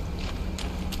getting it.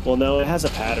 Well, no, it has a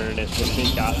pattern. It's just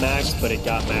it got maxed, but it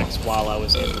got maxed while I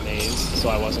was in the maze, so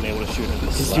I wasn't able to shoot him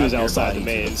because he was outside the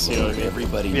maze. You know what I mean?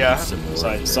 Everybody Yeah. needs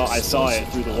some So I saw it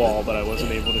through the wall, but I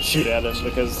wasn't able to shoot at him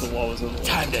because the wall was in the way.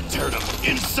 Time to turn them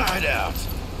inside out.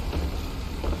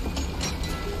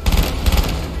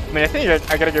 I mean, I think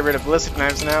I gotta get rid of ballistic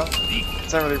knives now.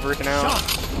 It's not really working out.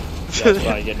 That's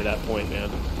why I get to that point, man.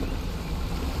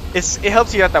 It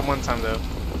helps you out that one time though,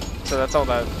 so that's all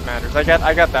that matters. I got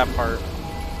that part,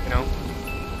 you know.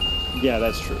 Yeah,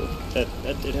 that's true. That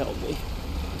did help me.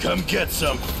 Come get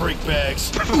some freak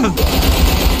bags. I'm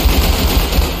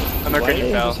not Why getting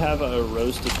didn't they foul. just have a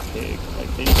roasted pig?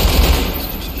 Like they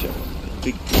just show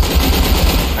big.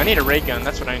 I need a ray gun.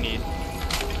 That's what I need.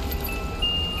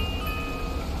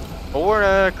 Or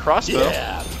a crossbow.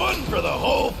 Yeah, fun for the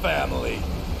whole family.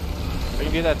 We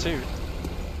can do that too.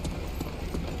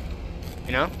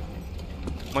 You know?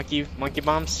 Monkey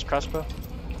bombs, crossbow.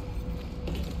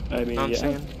 I mean, Know what I'm yeah.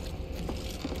 saying?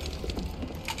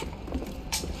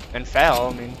 And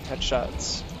foul, I mean,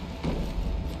 headshots.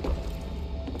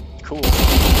 Cool.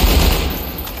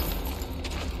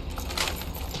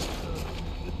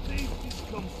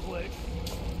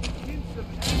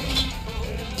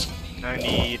 I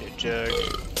need a jug.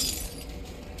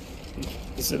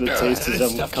 So the taste is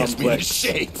This stuff gives me the complex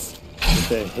shakes.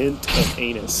 with a hint of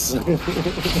anus.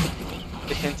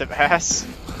 The hint of ass.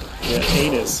 Yeah,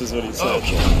 anus is what he said.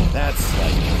 Okay, that's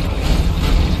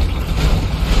like.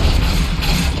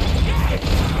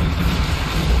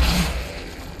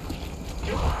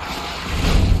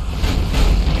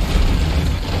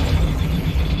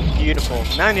 Beautiful.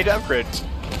 Now I need to upgrade.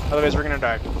 Otherwise we're gonna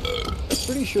die. I'm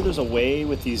pretty sure there's a way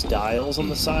with these dials on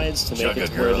the sides to make it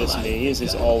to where this maze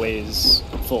is always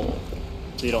full.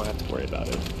 So you don't have to worry about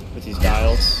it. With these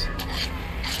dials.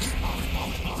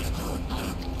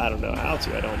 I don't know how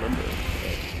to, I don't remember.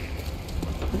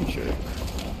 But pretty sure.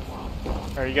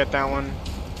 Alright, you got that one.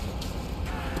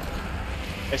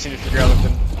 I just need to figure out what the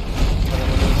other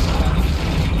one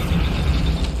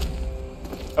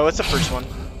is. Oh, it's the first one.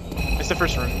 It's the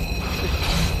first room.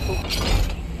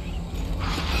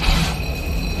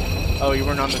 Oh, you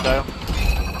weren't on the dial?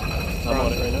 I'm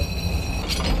on it right now.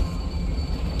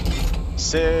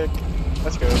 Sick.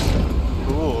 Let's go.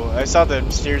 Cool. I saw the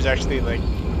stairs actually like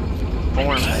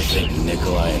form. I think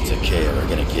Nikolai and Takeo are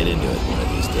gonna get into it one of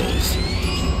these days.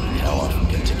 How often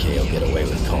can Takeo get away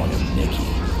with calling him Nicky?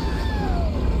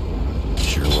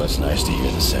 Sure was nice to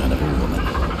hear the sound of a woman.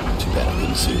 Too bad I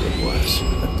couldn't see who it was.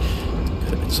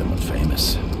 Could have been someone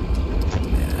famous.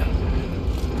 Yeah.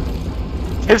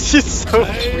 It's just so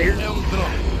weird. am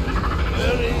drunk.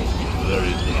 Very,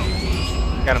 very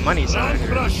drunk. Got a money sign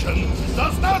Drunk here. Russian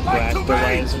does not like to wait.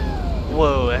 Breakthrizer.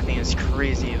 Whoa, that thing is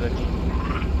crazy looking.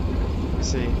 Let's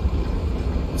see.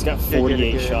 It's got Yeah,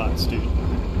 48 good. shots, dude.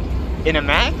 In a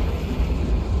mag?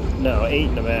 No, 8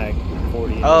 in a mag.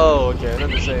 40. Oh, okay. I was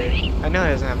gonna say. I know it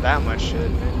doesn't have that much shit.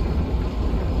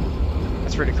 Man.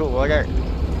 That's pretty cool. Well, I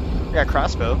got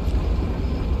crossbow.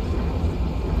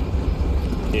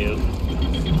 Dude.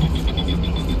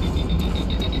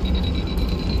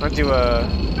 I'll do a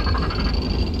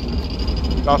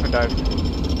dolphin dive.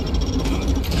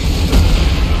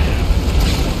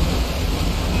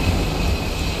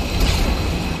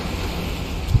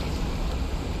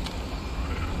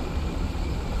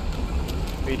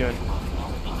 What are you doing?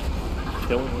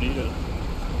 Dylan, what are you doing?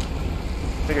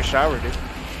 Take a shower, dude.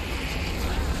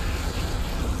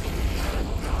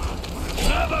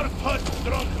 Never touch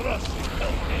drunk Russian.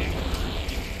 Okay.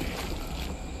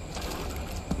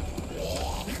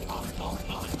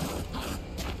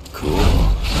 Cool.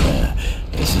 Yeah,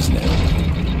 this is new.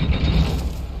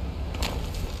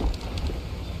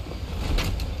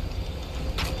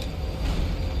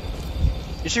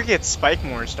 You should get spike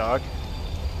mores, dog.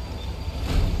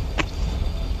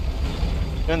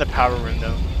 You're in the power room,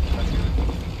 though. That's good.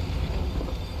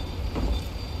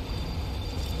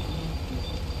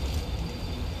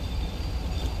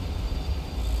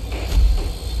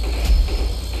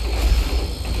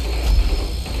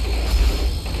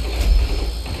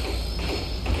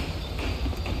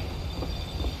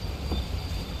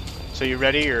 So you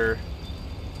ready, or?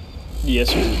 Yes,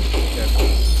 sir.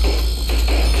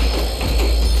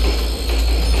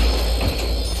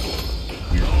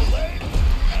 No leg,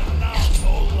 and now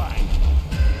no line.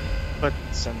 Put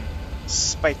some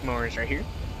spike mowers right here.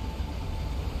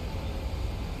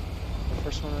 The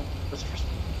first one. What's the first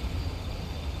one?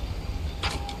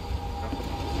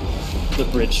 The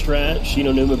bridge strat? Shi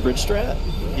No Numa bridge strat?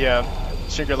 Yeah.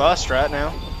 Shangri-La strat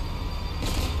now.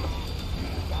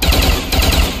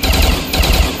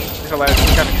 Look how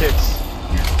he kind of kicks.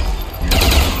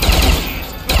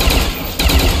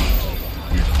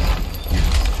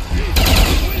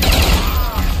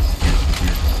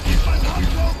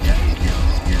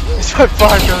 It's my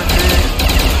fuck, dude.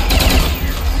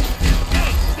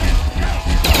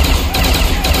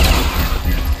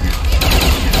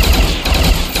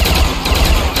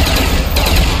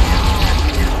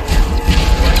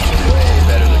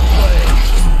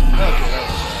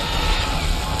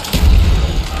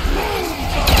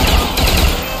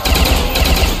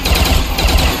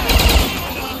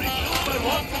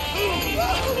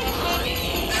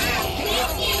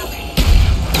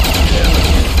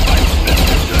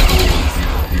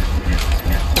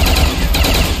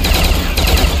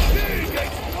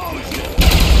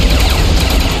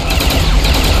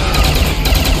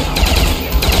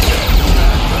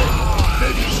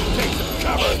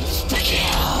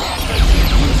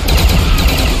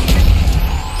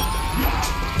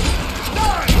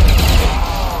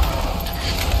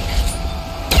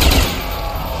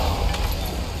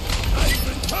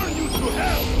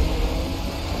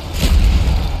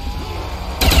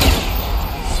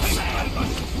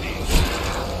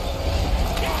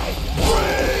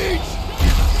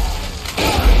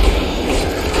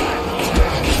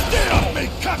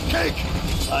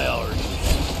 I already.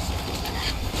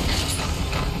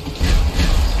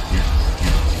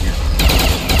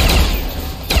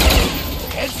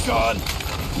 Head's gone.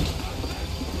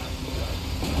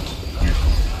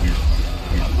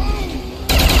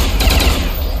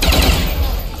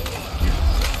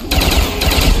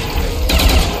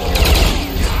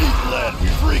 Lead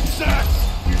freak sacks.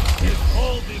 It's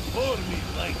all before me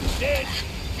like dead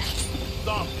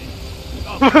zombies.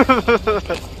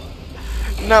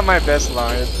 Not my best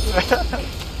line.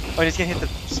 Oh, he's gonna hit the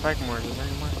spike more. Is there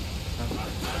any more?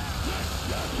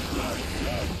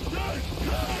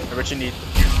 No. What you need?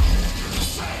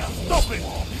 Stop it!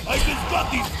 I just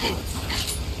got these boots.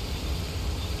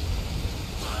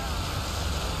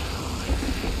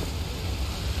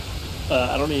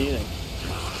 I don't need anything.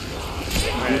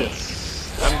 Right.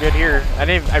 I'm good here.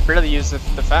 I barely used the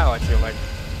foul, I feel like.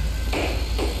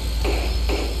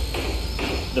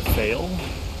 The fail?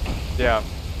 Yeah.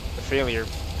 The failure.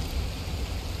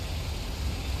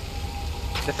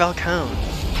 The Falcon.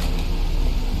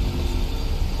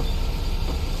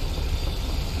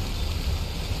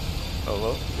 Oh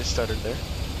well, they stuttered there.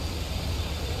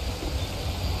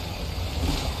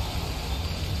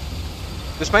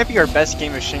 This might be our best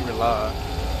game of Shangri-La.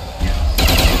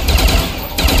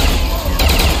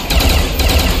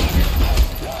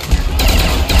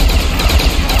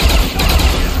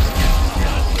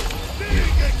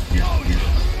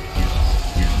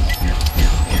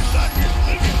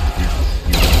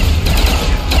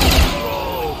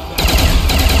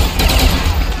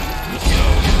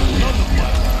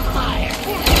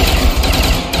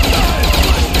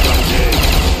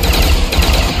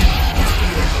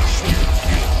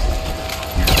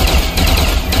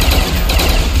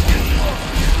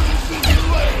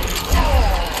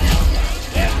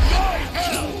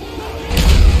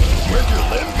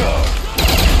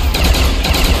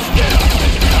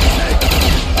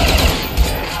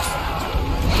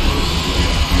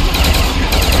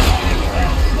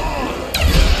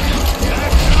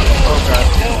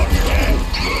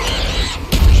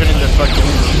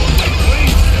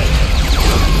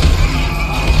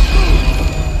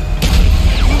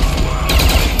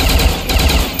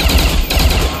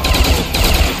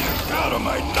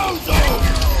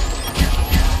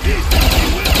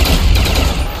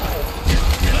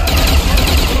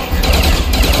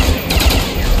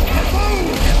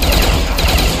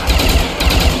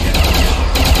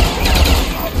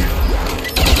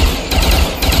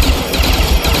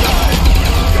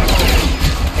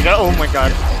 Oh my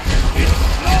god.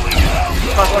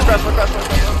 Cross.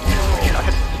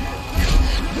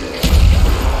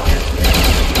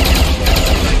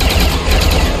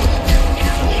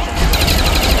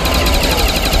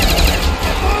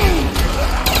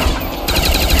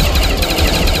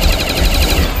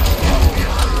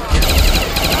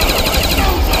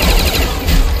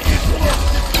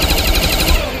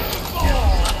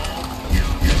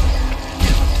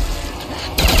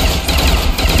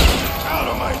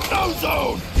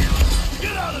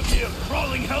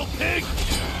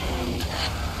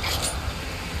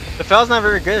 The foul's not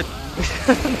very good.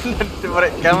 What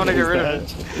I want to get rid of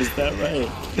it. Is that right?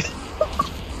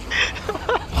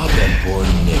 I'll bet poor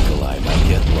Nikolai might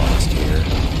get lost here.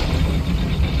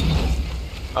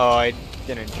 Oh, I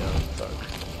didn't jump. Fuck.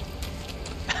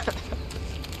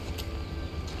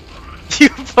 You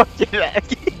fucking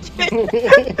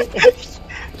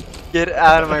get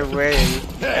out of my way,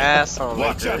 Hey, asshole.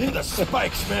 watch out for the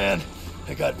spikes, man.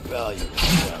 I got value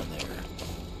down there.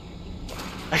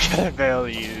 I got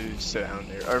values down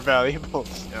there, or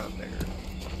valuables down there.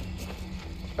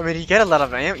 I mean, you get a lot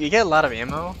of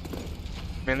ammo,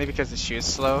 mainly because the shoot's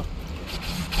slow.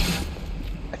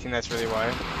 I think that's really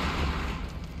why.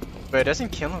 But it doesn't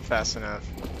kill him fast enough.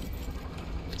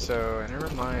 So never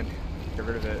mind. Get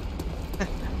rid of it.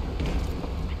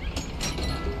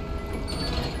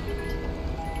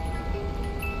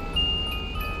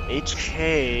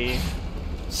 HK.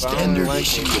 Standard Bomb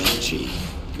issue language. HG.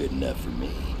 Good enough for me.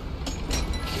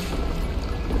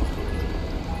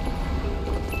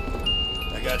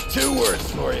 I got 2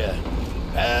 words for you.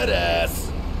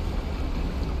 Badass.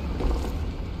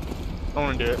 I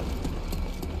want to do it.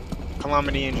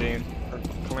 Calamity Engine. Or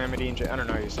Calamity Engine. I don't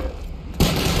know how you say it.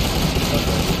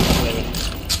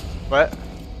 What?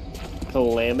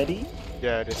 Calamity?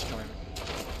 Yeah, it is Calamity.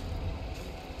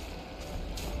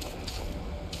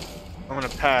 I'm gonna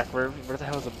pack. Where the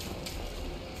hell is the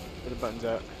buttons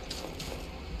at?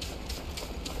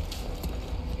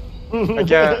 I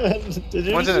got Did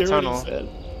you one's just in the hear what he tunnel. said?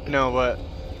 No, what?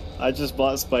 I just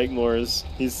bought Spike Moores.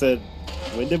 He said,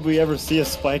 "When did we ever see a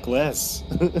Spike less?"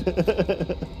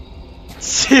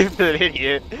 Stupid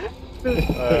idiot.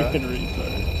 Fucking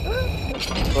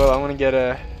retard. Well, I'm gonna get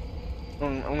a.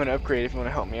 I'm gonna upgrade if you want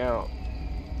to help me out.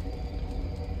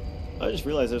 I just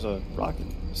realized there's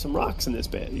some rocks in these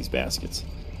baskets.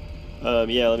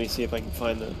 Yeah, let me see if I can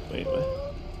find the. Wait, what?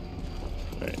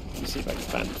 Alright, let me see if I can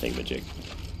find the thingamajig.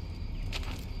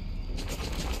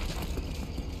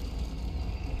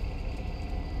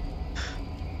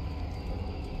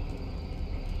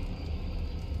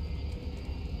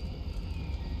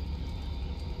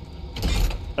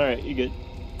 Alright, you good.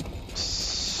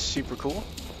 Super cool.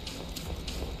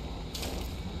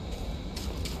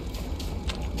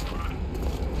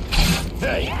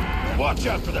 Hey, watch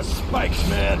out for the spikes,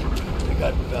 man. I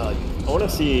got value. I want to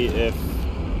see if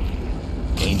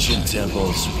Ancient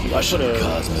temples, I Russian put a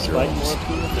cosmodromes, Spike Moore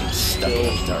here. stuck in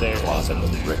a dark There. closet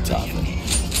with a brick topping.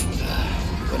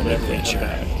 What an Whatever they come adventure.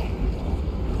 back.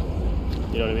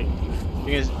 You know what I mean?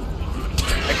 Because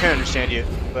I can't understand you,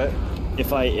 but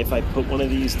If I put one of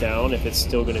these down, if it's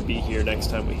still gonna be here next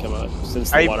time we come up, since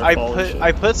the waterfall. and shit.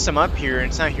 I put some up here and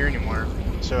it's not here anymore,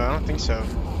 so I don't think so.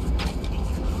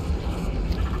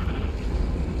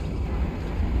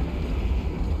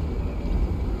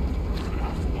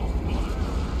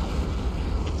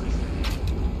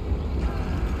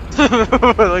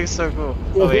 It looks so cool.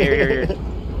 Oh, here.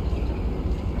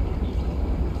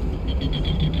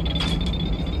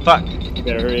 Fuck. You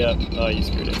better hurry up. Oh, you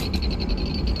screwed it.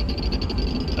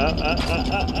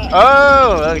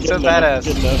 Oh, that looks so Good enough, badass.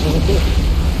 good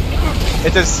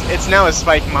enough. It's now a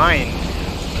spike mine.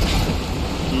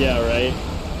 Yeah, right?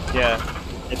 Yeah.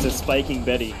 It's a spiking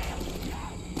Betty.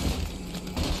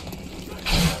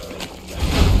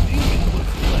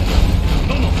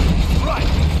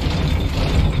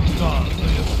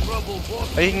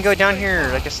 Oh, you can go down here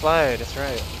like a slide. That's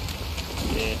right.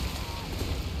 Yeah.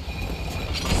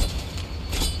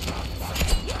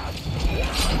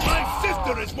 My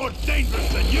sister is more dangerous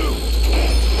than you!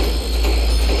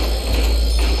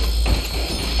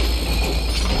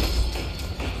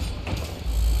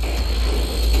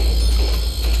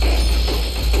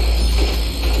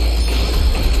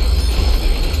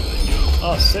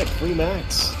 Oh, sick. Free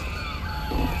max.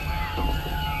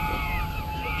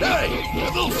 Hey, the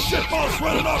little shitball's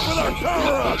running off with our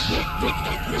power up.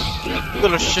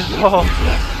 Little shitball.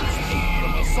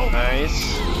 Nice.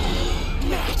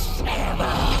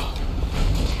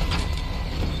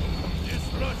 This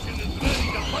Russian is ready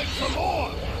to fight some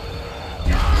more!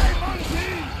 Die,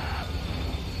 monkey!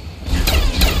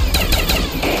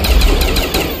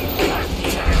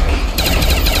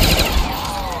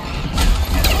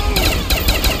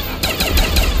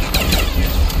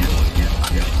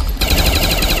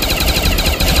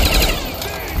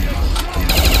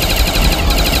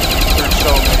 There's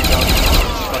so many guns.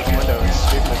 Fucking window is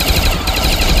stupid.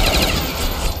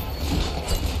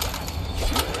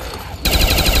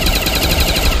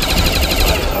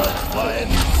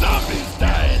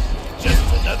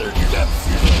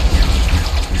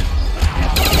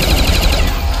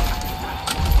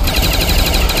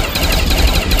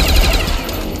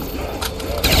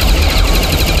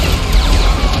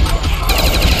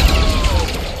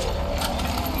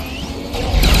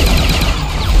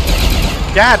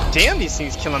 God damn, these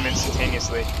things kill him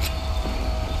instantaneously.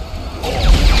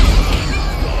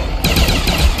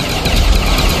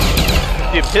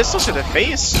 Dude, pistol to the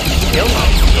face, kill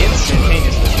him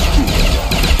instantaneously.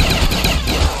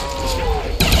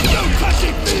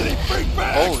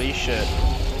 Holy shit.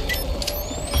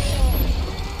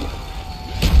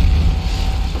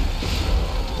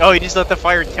 Oh, he just let the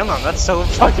fire kill him. That's so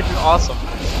fucking awesome.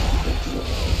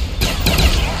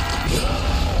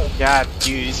 God,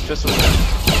 dude, these pistols.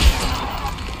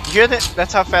 You hear that?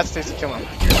 That's how fast it takes to kill him.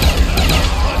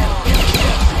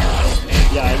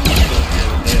 Yeah, I used to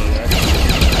the other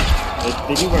day.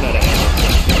 They do run out of ammo.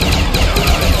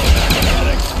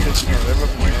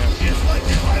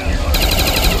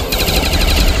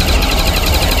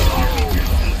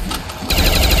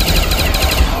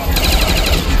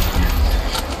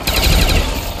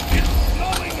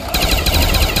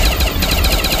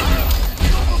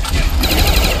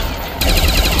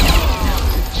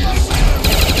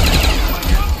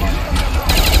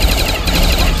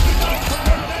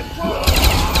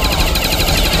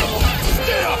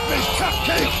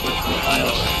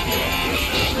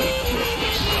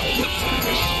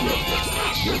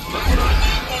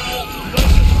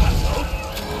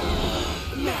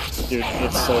 Dude,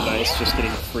 it's so nice just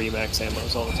getting free max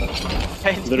ammos all the time.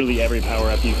 Literally every power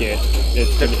up you get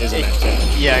is a max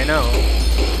ammo. Yeah, I know.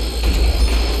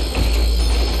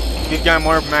 You've got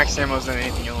more max ammos than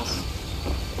anything else.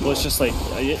 Well, it's just like,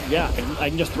 yeah, I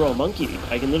can just throw a monkey.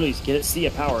 I can literally see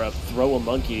a power up, throw a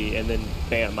monkey, and then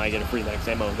bam, I get a free max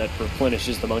ammo that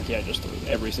replenishes the monkey I just threw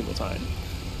every single time.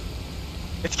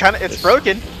 It's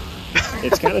broken.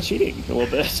 It's kind of cheating a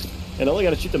little bit. And I only got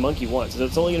to shoot the monkey once. So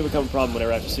it's only going to become a problem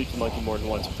whenever I have to shoot the monkey more than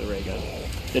once with the ray gun.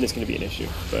 Then it's going to be an issue.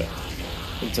 But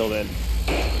until then,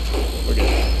 we're good.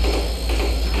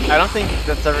 I don't think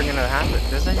that's ever going to happen.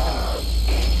 Does it?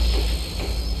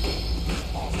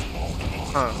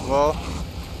 Huh, well,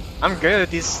 I'm good.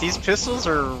 These pistols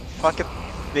are fucking...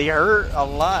 They hurt a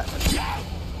lot.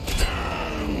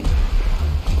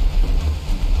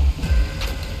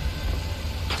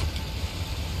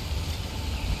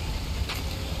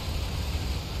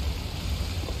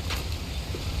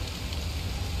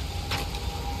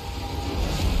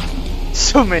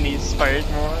 So many spike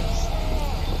morons.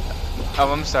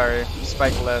 Oh, I'm sorry.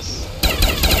 Spike less.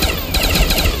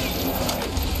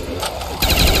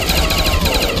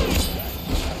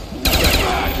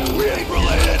 We ain't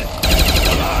related.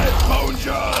 Alive, bone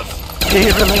jaws. We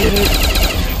ain't related.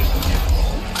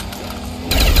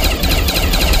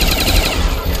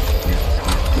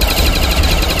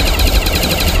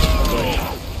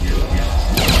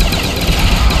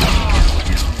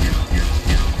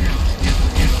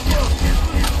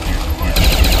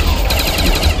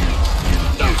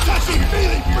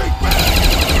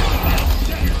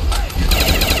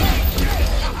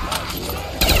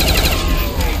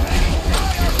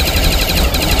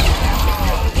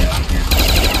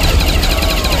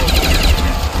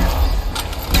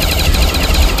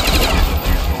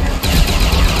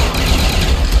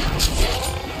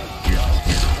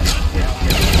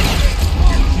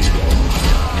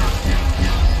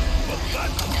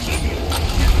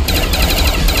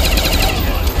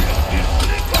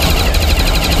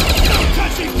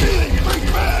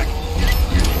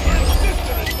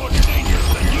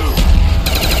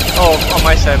 Oh, on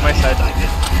my side, my side.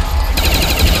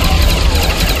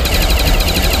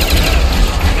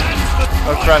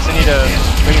 Oh, Cross, I need a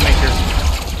Rainmaker.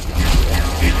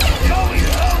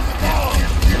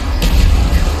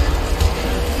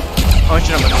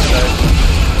 Punching him on this side.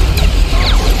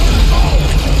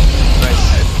 Nice.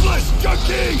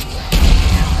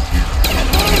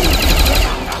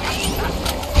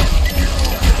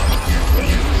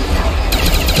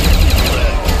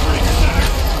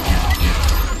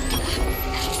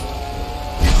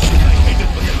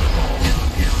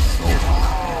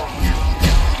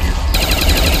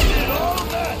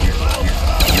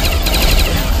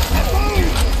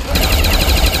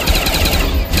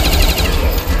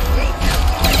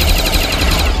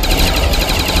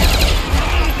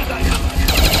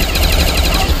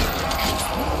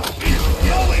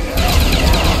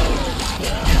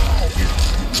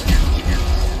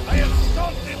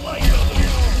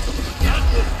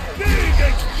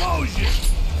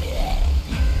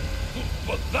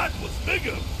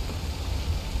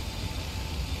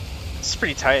 It's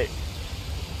pretty tight.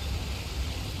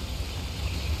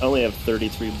 I only have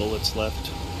 33 bullets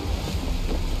left.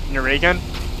 In your ray gun?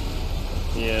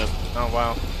 Yeah. Oh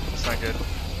wow, that's not good.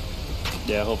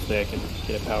 Yeah, hopefully I can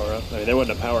get a power up. I mean, there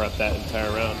wasn't a power up that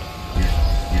entire round.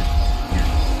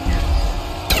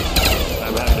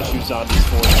 I'm having to shoot zombies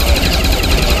 4 times.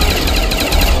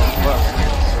 Oh,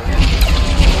 fuck.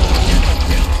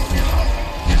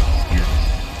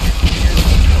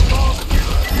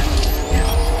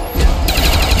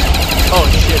 Oh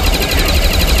shit.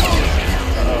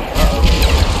 Uh-oh.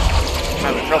 I'm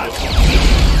having trouble.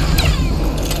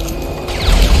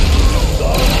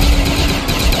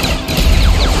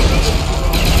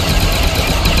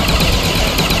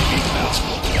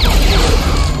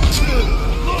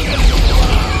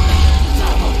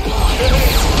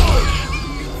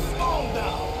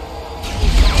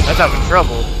 That's having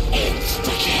trouble.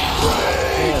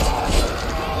 Damn.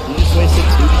 You just wasted 2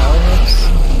 power hits?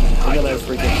 Look at that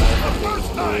freaking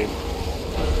time.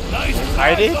 Nice I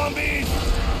try, did? zombies!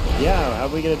 Yeah,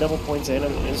 how'd we get a double points and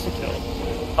an insta kill?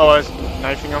 Oh, I was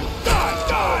knifing him. Die,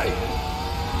 die!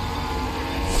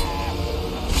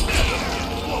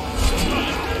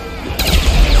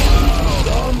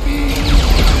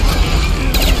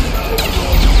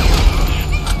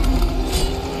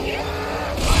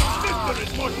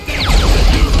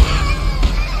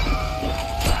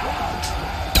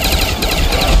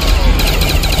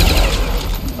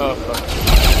 Oh fuck.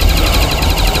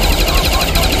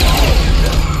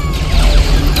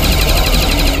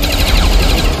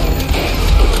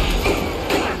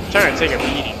 I'm trying to take a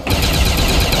beating.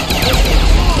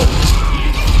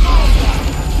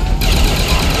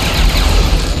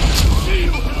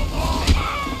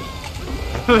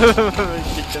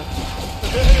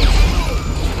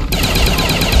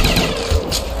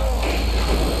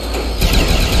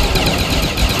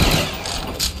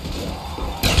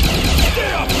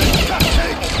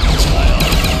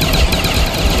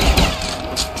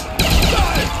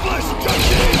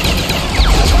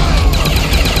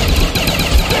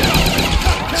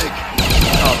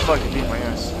 Oh fuck, you beat my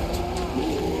ass.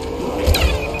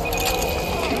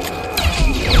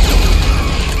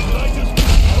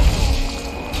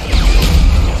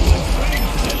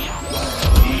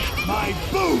 My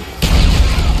boot!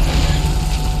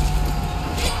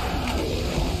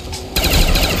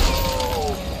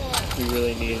 We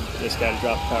really need this guy to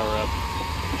drop power up.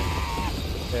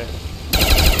 Yeah.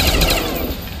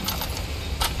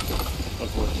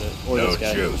 Unfortunate. Or No this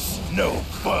guy. juice, no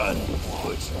fun.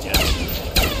 Push down.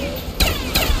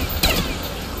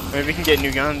 Maybe we can get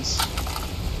new guns.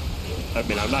 I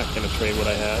mean, I'm not gonna trade what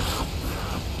I have.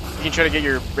 You can try to get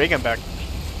your ray gun back.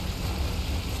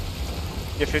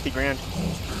 Get 50 grand.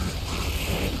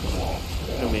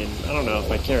 I mean, I don't know if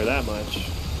I care that much.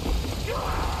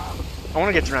 I want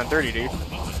to get to around 30, dude.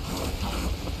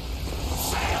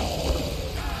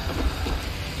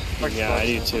 Yeah, I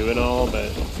do too and all,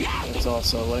 but it's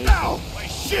also like Ow! My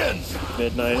shins!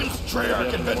 midnight. When's Treyarch maybe up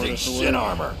in the inventing morning for shin work.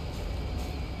 armor?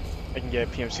 I can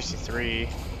get PM63.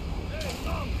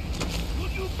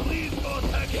 Would you please go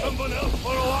attack someone else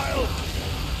for a while?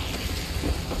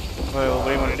 Well, what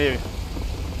do you want to do?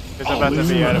 Because I'm about to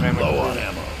be out of ammo. Low on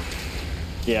ammo.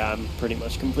 Yeah, I'm pretty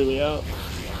much completely out.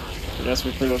 I guess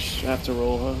we pretty much have to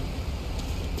roll, huh?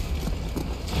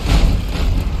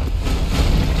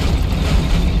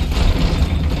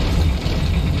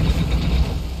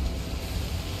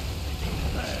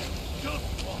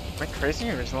 Am I crazy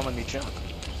or is it letting me jump?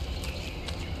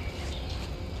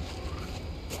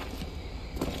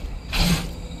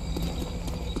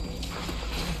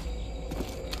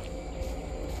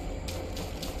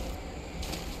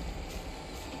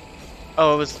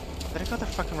 Oh, it was. Did I go the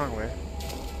fucking wrong way?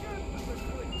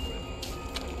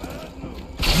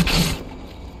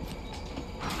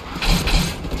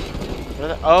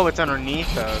 Oh, it's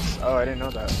underneath us. Oh, I didn't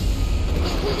know that.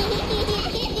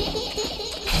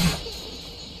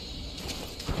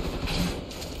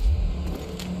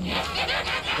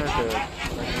 Okay.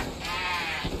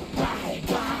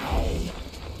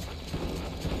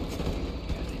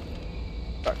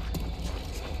 Fuck. I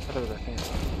thought it was a thing.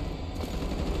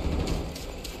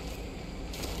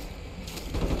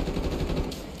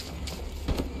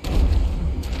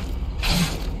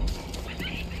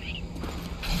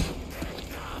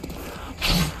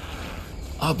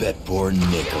 I'll bet poor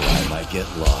Nikolai might get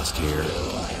lost here.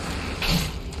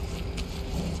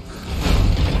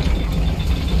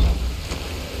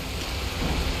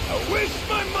 I wish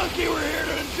my monkey were here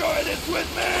to enjoy this with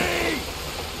me!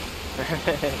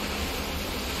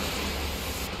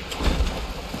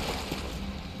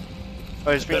 Oh,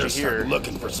 there's Better brings you start here.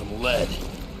 looking for some lead.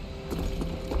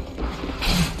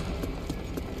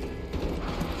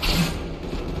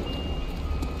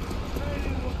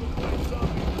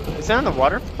 Is that on the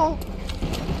waterfall?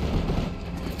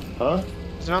 Huh?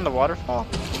 Is it on the waterfall?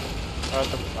 Or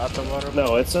at the waterfall?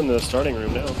 No, it's in the starting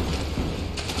room now.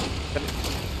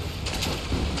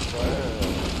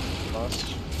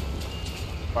 Lost.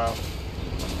 Wow.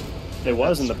 It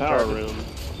was in the That's power retarded. room,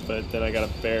 but then I got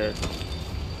a bear.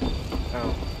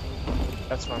 Oh.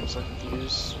 That's why I'm so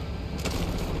confused.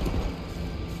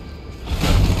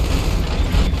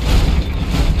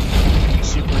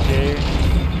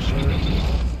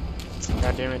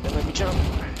 God damn it, don't let me jump.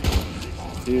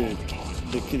 Dude,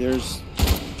 there's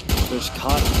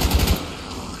cotton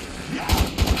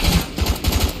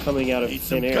coming out of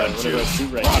thin air whenever I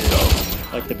shoot right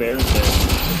here. Like the bears there.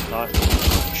 Cotton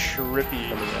Trippy.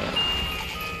 coming out.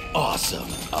 Awesome.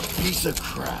 A piece of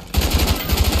crap.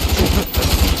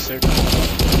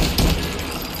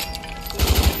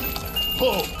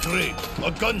 Oh, great.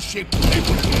 A gun-shaped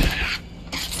paperweight.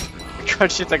 God,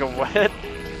 shit's like a what?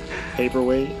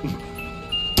 Paperweight?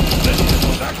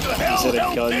 Back to hell, Is it a hell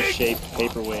pig! gun-shaped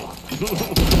paperweight?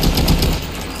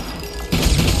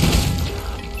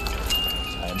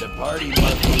 Time to party,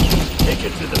 monkey. Take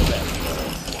it to the best.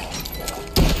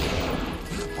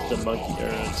 The monkey or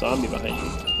a zombie behind you.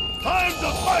 Time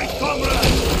to fight,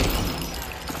 comrades!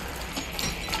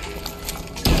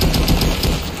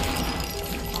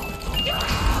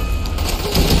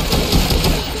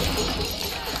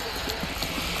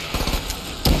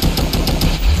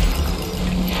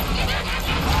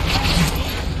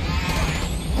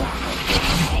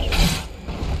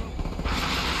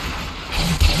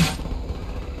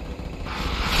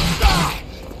 Ah!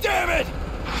 Damn it!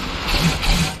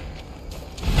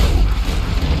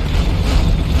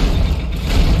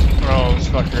 Oh, this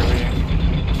fucker really.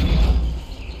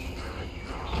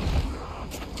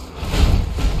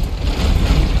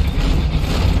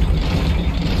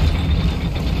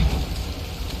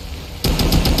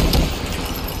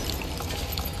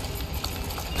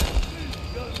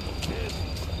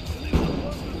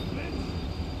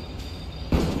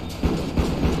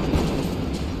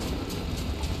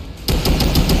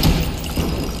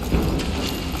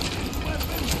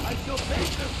 I shall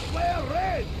paint the square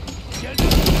red! Get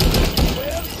it?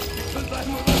 Square? Because I'm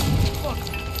a fuck.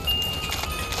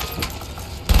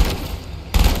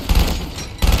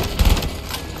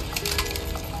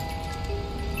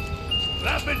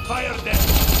 Rapid fire death!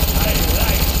 I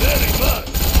like very much!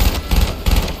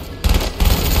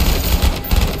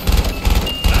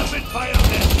 Rapid fire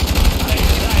death! I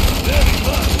like very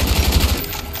much!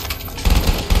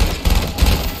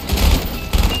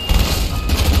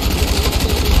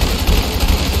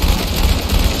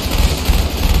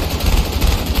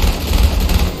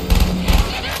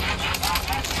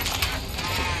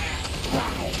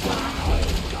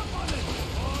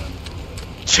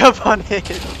 Jump on it!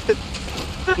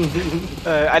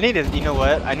 I need it, you know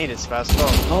what? I need his fast fall.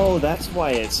 Oh, that's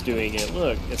why it's doing it.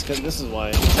 Look, it's because this is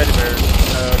why. Teddy bear.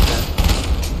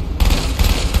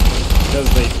 Because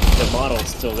the model's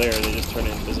still there, they just turn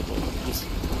it invisible. Okay.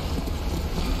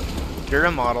 You're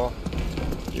a model.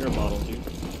 You're a model, dude.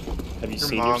 Have you Your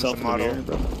seen mom's yourself a in the model. mirror,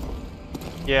 bro?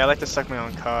 Yeah, I like to suck my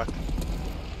own cock.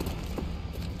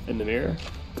 In the mirror?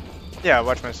 Yeah, I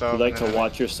watch myself. You like and to then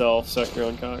watch yourself suck your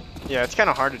own cock? Yeah, it's kind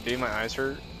of hard to do. My eyes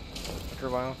hurt after a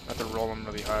while. I have to roll them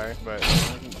really high, but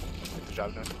get the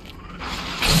job done.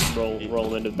 Roll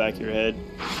them into the back of your head.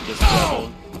 Just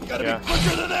Ow! Gotta Yeah. be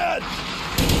quicker than that!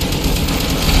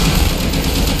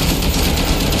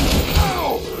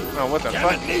 Ow! Oh, what the Damn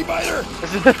fuck? it, knee biter!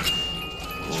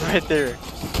 It's right there.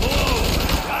 Oh,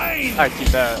 fine! I keep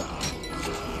that.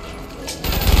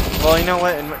 Well, you know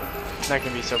what? That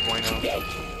can be so bueno.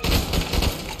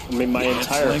 I mean, my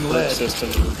entire sling perk lead. system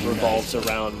revolves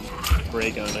around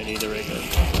ray gun. I need the ray gun.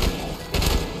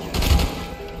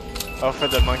 Oh, for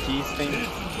the monkeys thing? This is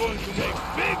going to make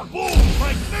big booms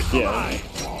like Nikolai!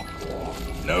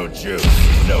 No juice,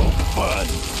 no fun.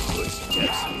 Push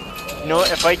gets me. You know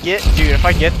what? If I get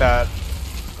that,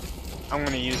 I'm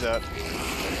gonna use that.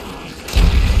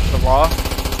 The law?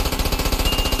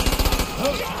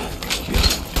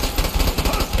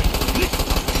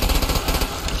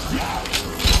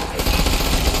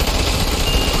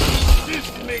 This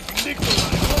makes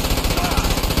Nikolai want to die!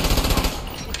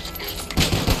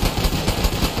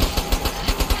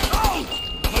 Ouch!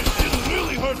 My shin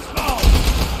really hurts now!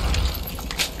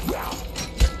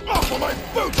 Off of my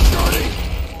boot, shorty!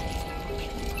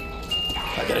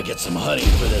 I gotta get some honey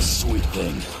for this sweet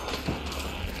thing.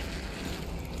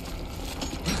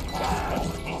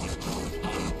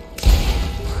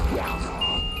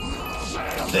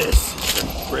 This is some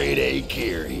grade A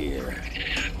gear here.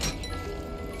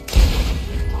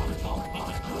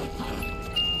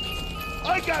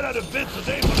 I got out of bed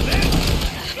today for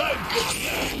this! I'm getting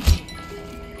that!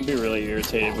 I'd be really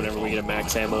irritated whenever we get a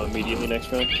max ammo immediately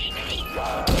next round.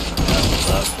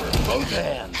 Love for both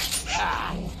hands.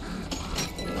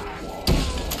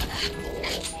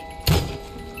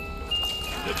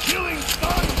 The killing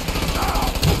starts now!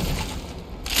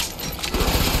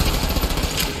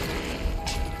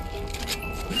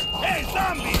 Hey,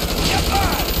 zombie! Get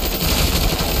back!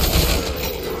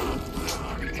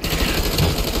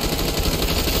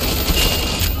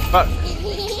 Fuck.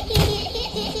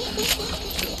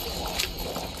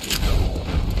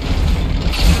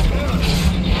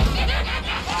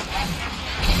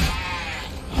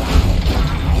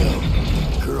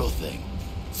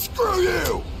 Screw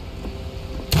you!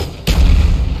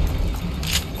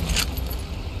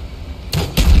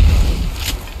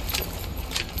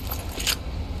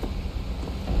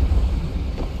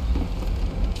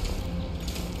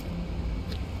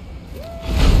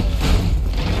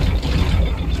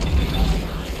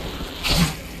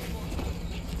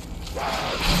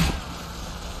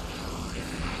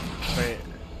 Wait.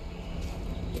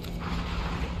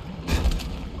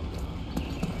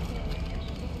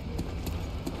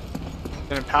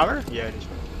 Is it in power? Yeah, it is.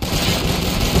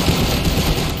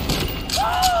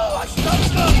 Oh, I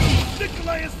stopped them!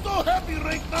 Nikolai is so happy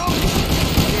right now!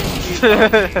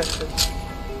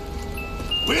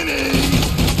 Winning!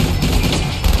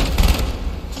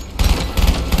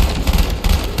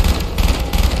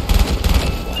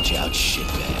 Watch out,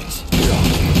 shitbags. You're all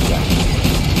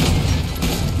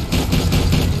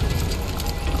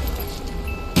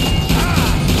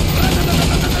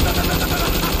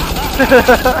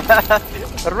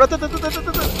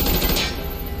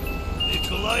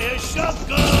Nikolai has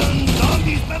shotgun!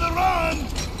 Zombies better run!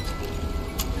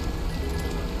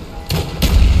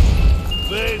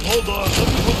 Wait, hold on. Let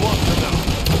me put water down.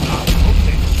 Ah,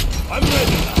 okay. I'm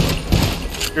ready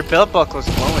now. Your belt buckle's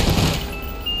glowing.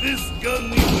 This gun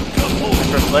needs to come It's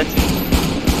home. reflecting.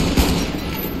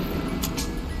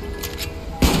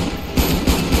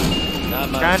 Not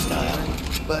my God. style,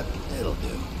 but it'll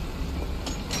do.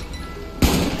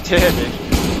 Damn it.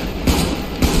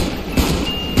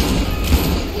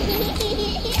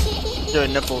 Your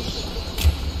nipples.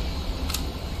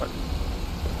 What?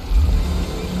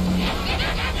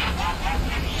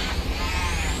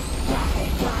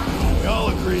 We all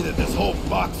agree that this whole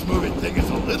box moving thing is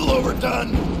a little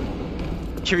overdone.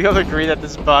 Can we all agree that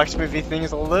this box movie thing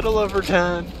is a little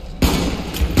overdone?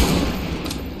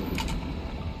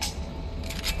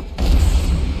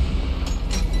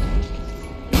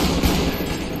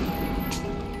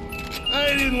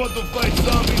 I didn't want to fight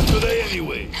zombies today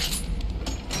anyway.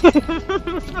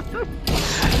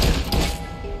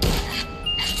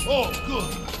 Oh,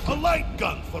 good. A light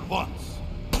gun for once.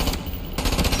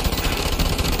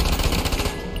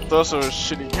 It's also a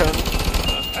shitty gun.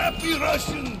 A happy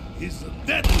Russian is a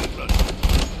deadly Russian.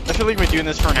 I feel like we're doing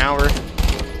this for an hour.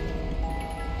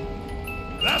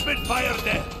 Rapid fire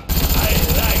death. I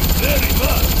like very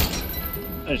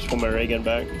much. I just want my ray gun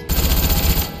back.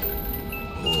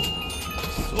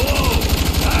 So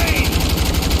nice.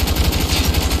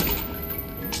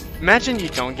 Imagine you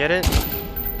don't get it.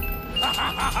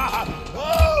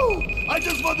 Oh, I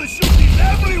just want to shoot these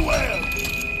everywhere.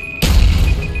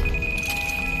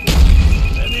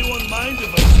 Anyone mind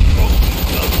if I smoke these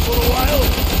guns for a while?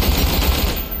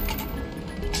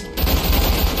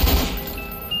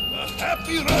 A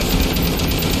happy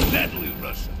Russian, deadly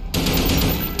Russian.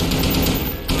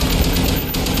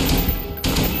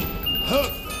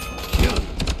 Perfect kill.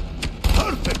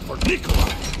 Perfect for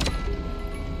Nikolai.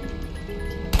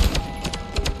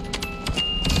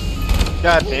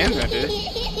 God damn that dude.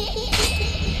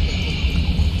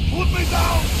 Put me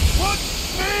down! Put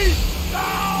me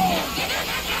down!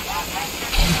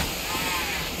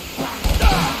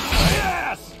 Ah,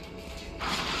 yes!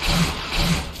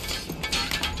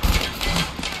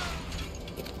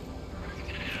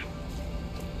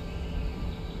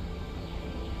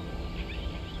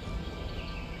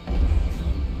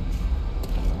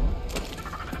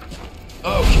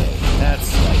 Okay,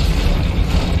 that's like.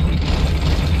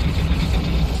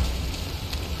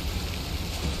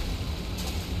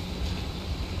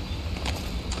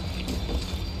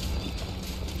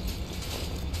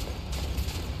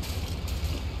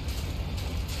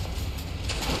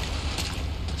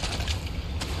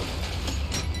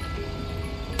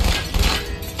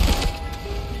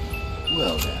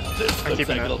 Well now, this I'm looks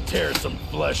keeping like it. it'll tear some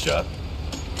flesh up.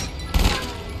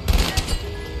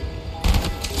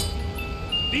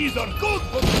 These are good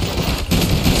for Nikolai.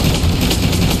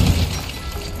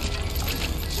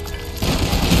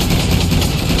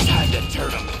 Time to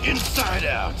turn them inside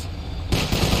out.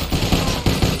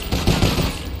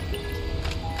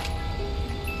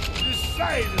 This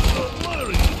side is so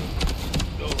blurry.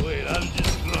 No, wait, I'm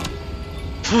just drunk.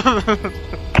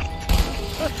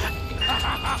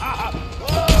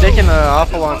 Taking an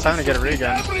awful long time to get a ray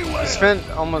gun. Everywhere. You spent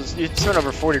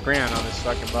over 40 grand on this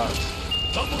fucking box.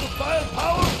 Double the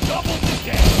firepower, double the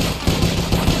damage.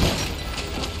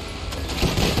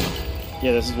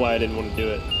 Yeah, this is why I didn't want to do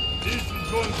it. This is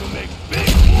going to make big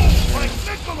moves like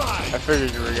Nikolai. I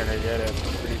figured you were gonna get it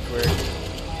pretty quick.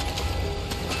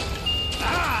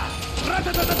 Ah!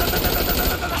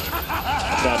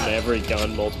 I've gotten every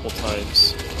gun multiple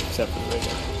times, except for the ray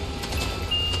gun.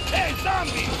 Hey,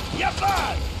 zombie! You're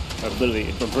bad!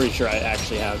 I'm pretty sure I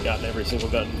actually have gotten every single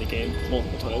gun in the game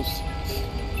multiple times.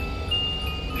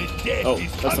 The death Oh,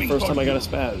 is that's the coming first for time I got a you.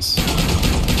 spaz.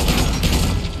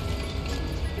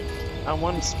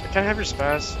 Can I have your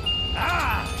spaz?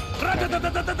 Ah!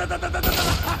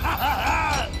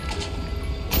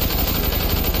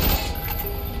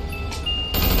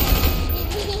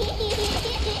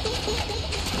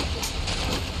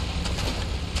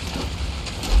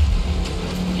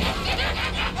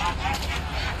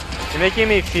 You're making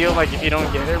me feel like if you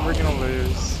don't get it, we're gonna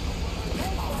lose.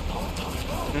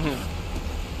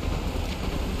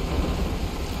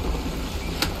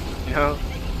 You know?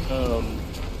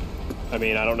 I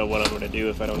mean, I don't know what I'm gonna do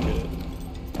if I don't get it.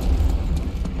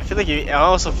 I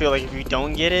also feel like if you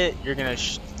don't get it, you're gonna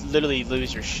literally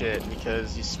lose your shit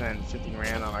because you spent 50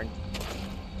 grand on like,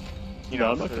 you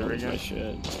know, I'm not for gonna the lose my rig.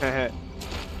 shit.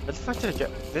 What the fuck did it get?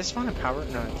 Did this spawn in power?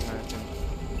 No, it's not. It's in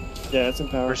Yeah, it's in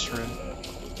power. first room.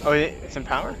 Oh, it's in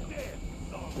power?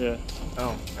 Yeah.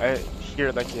 Oh, I hear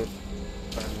it like it in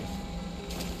front of me.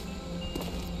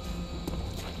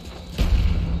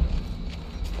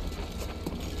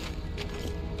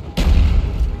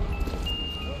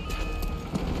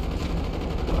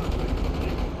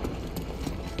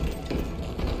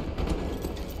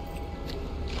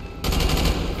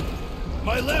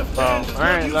 My left Well, hand is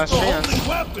alright, not used last to chance. holding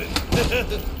weapon.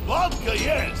 Vodka,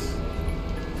 yes.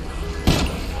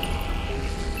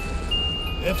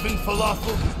 Effing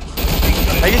falafel.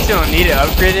 I guess you don't need it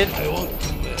upgraded, I won't do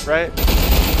that. right?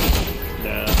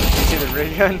 Nah. You see the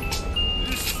rig gun?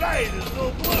 This side is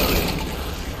so blurry.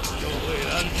 No, wait,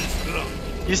 I'm just drunk.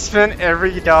 You spent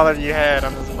every dollar you had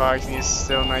on this box and you're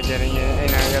still not getting it,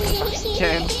 and now you got the box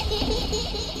again.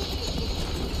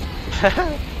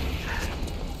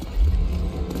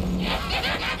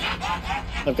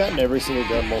 I've gotten every single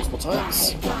gun multiple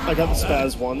times. I got the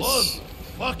spaz once.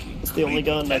 Fucking It's the only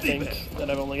gun I teddy think bear.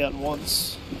 that I've only gotten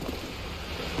once.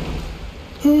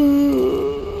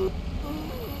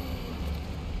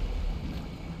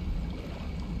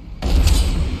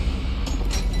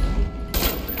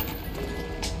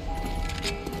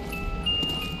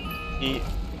 Eat.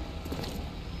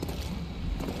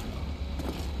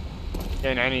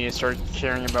 Yeah, now I need to start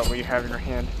caring about what you have in your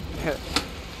hand.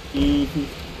 Mm-hmm.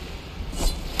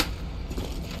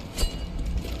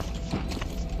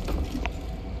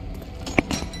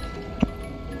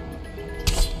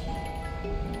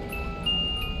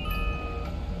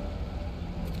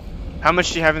 How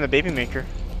much do you have in the baby maker?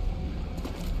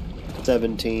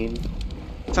 17.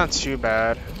 It's not too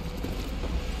bad.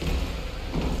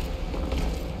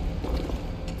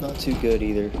 Not too good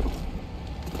either.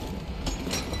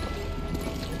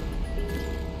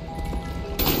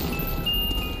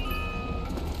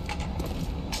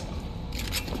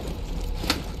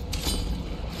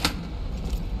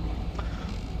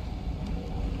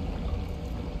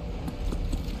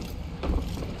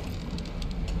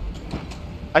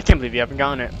 I can't believe you haven't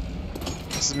gotten it.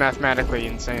 This is mathematically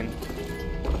insane.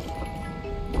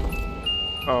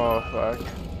 Oh, fuck.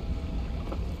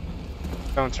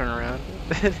 Don't turn around.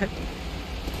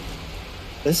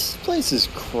 This place is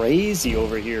crazy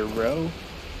over here, bro.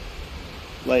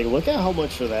 Like, look at how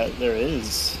much of that there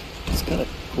is. It's kind of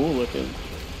cool looking.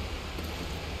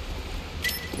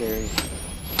 Scary.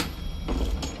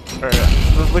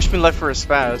 Alright, wish me luck for a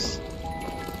spaz.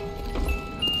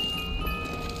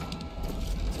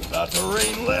 About to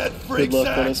rain lead, Good freak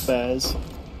luck on a sacks.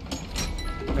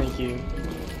 spaz. Thank you.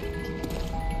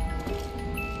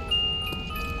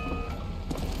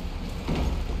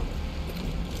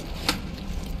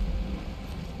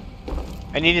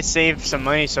 I need to save some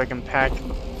money so I can pack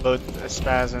both a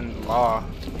spaz and law.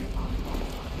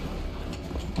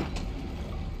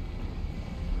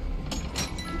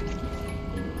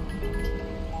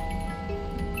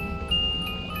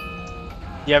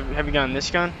 Yeah, have you gotten this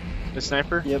gun? The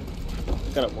sniper? Yep.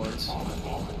 Got it once.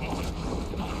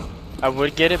 I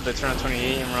would get it, but it's around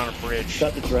 28 and we're on a bridge.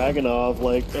 Got the Dragonov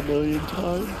like a million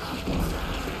times.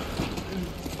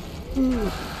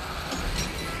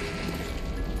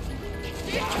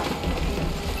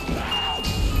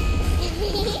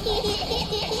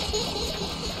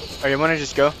 Oh, you wanna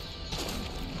just go?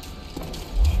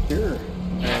 Sure.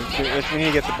 Alright, we need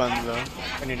to get the buns though.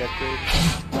 I need to upgrade.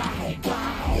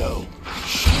 Yo,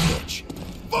 bitch.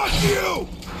 Fuck you!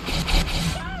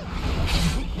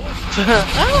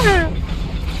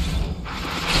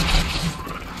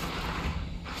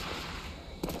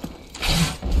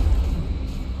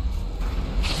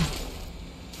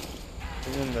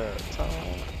 In the top.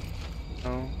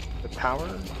 No, the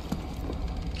power.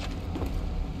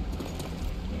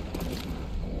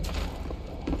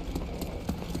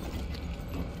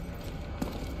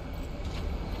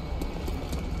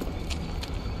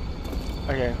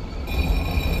 Okay.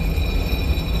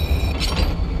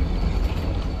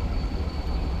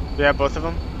 Yeah, both of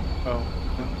them? Oh.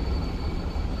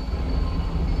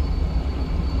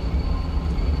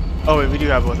 Oh wait, we do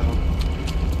have both of them.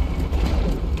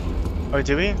 Oh,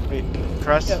 do we? Wait,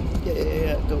 cross? Yeah.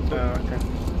 Go. Oh, okay.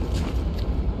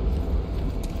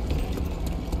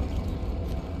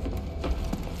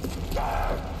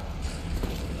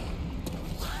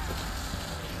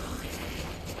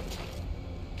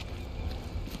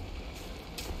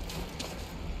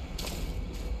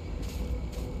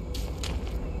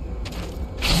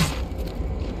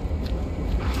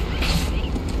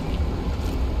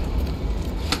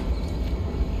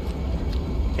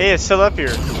 Hey, it's still up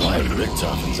here. Why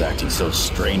Richtofen's acting so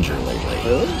stranger lately?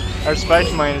 Really? Our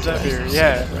spike mine is up here,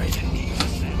 yeah. Right.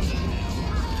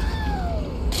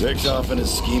 Richtofen is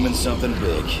scheming something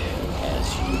big,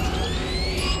 as usual.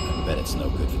 I bet it's no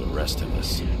good for the rest of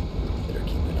us. Better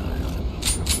keep an eye on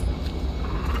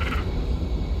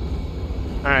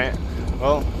him. Alright,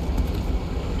 well.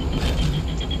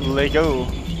 Let go.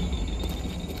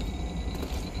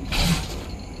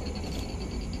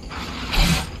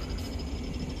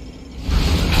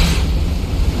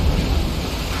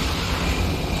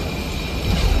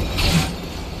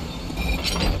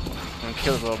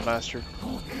 Kill the little bastard.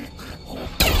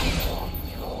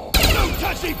 No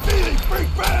touchy-feely, freak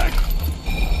bag!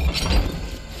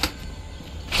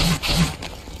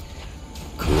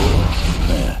 Cool.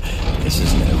 This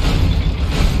is new.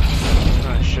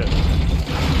 Oh shit.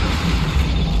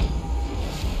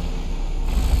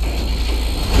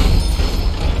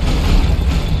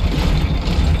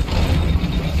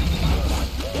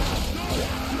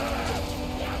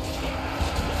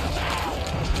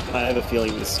 I have a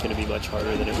feeling this is going to be much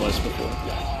harder than it was before.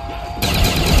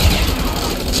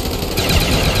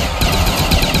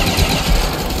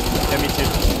 Yeah, me too.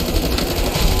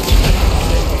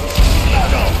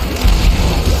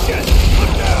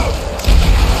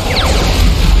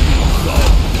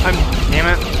 Damn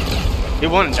it. He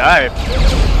won't die.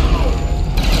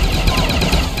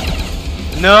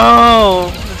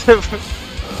 No!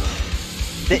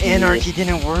 The anarchy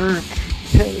didn't work.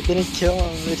 It didn't kill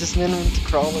him. It just made him into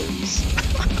crawlers.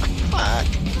 Fuck.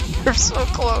 We're so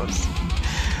close.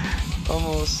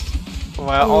 Almost.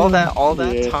 Wow, all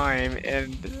that time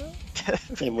and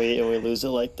and we lose it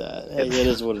like that. Hey, it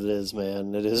is what it is,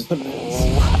 man. It is what it is.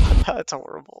 Wow, that's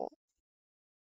horrible.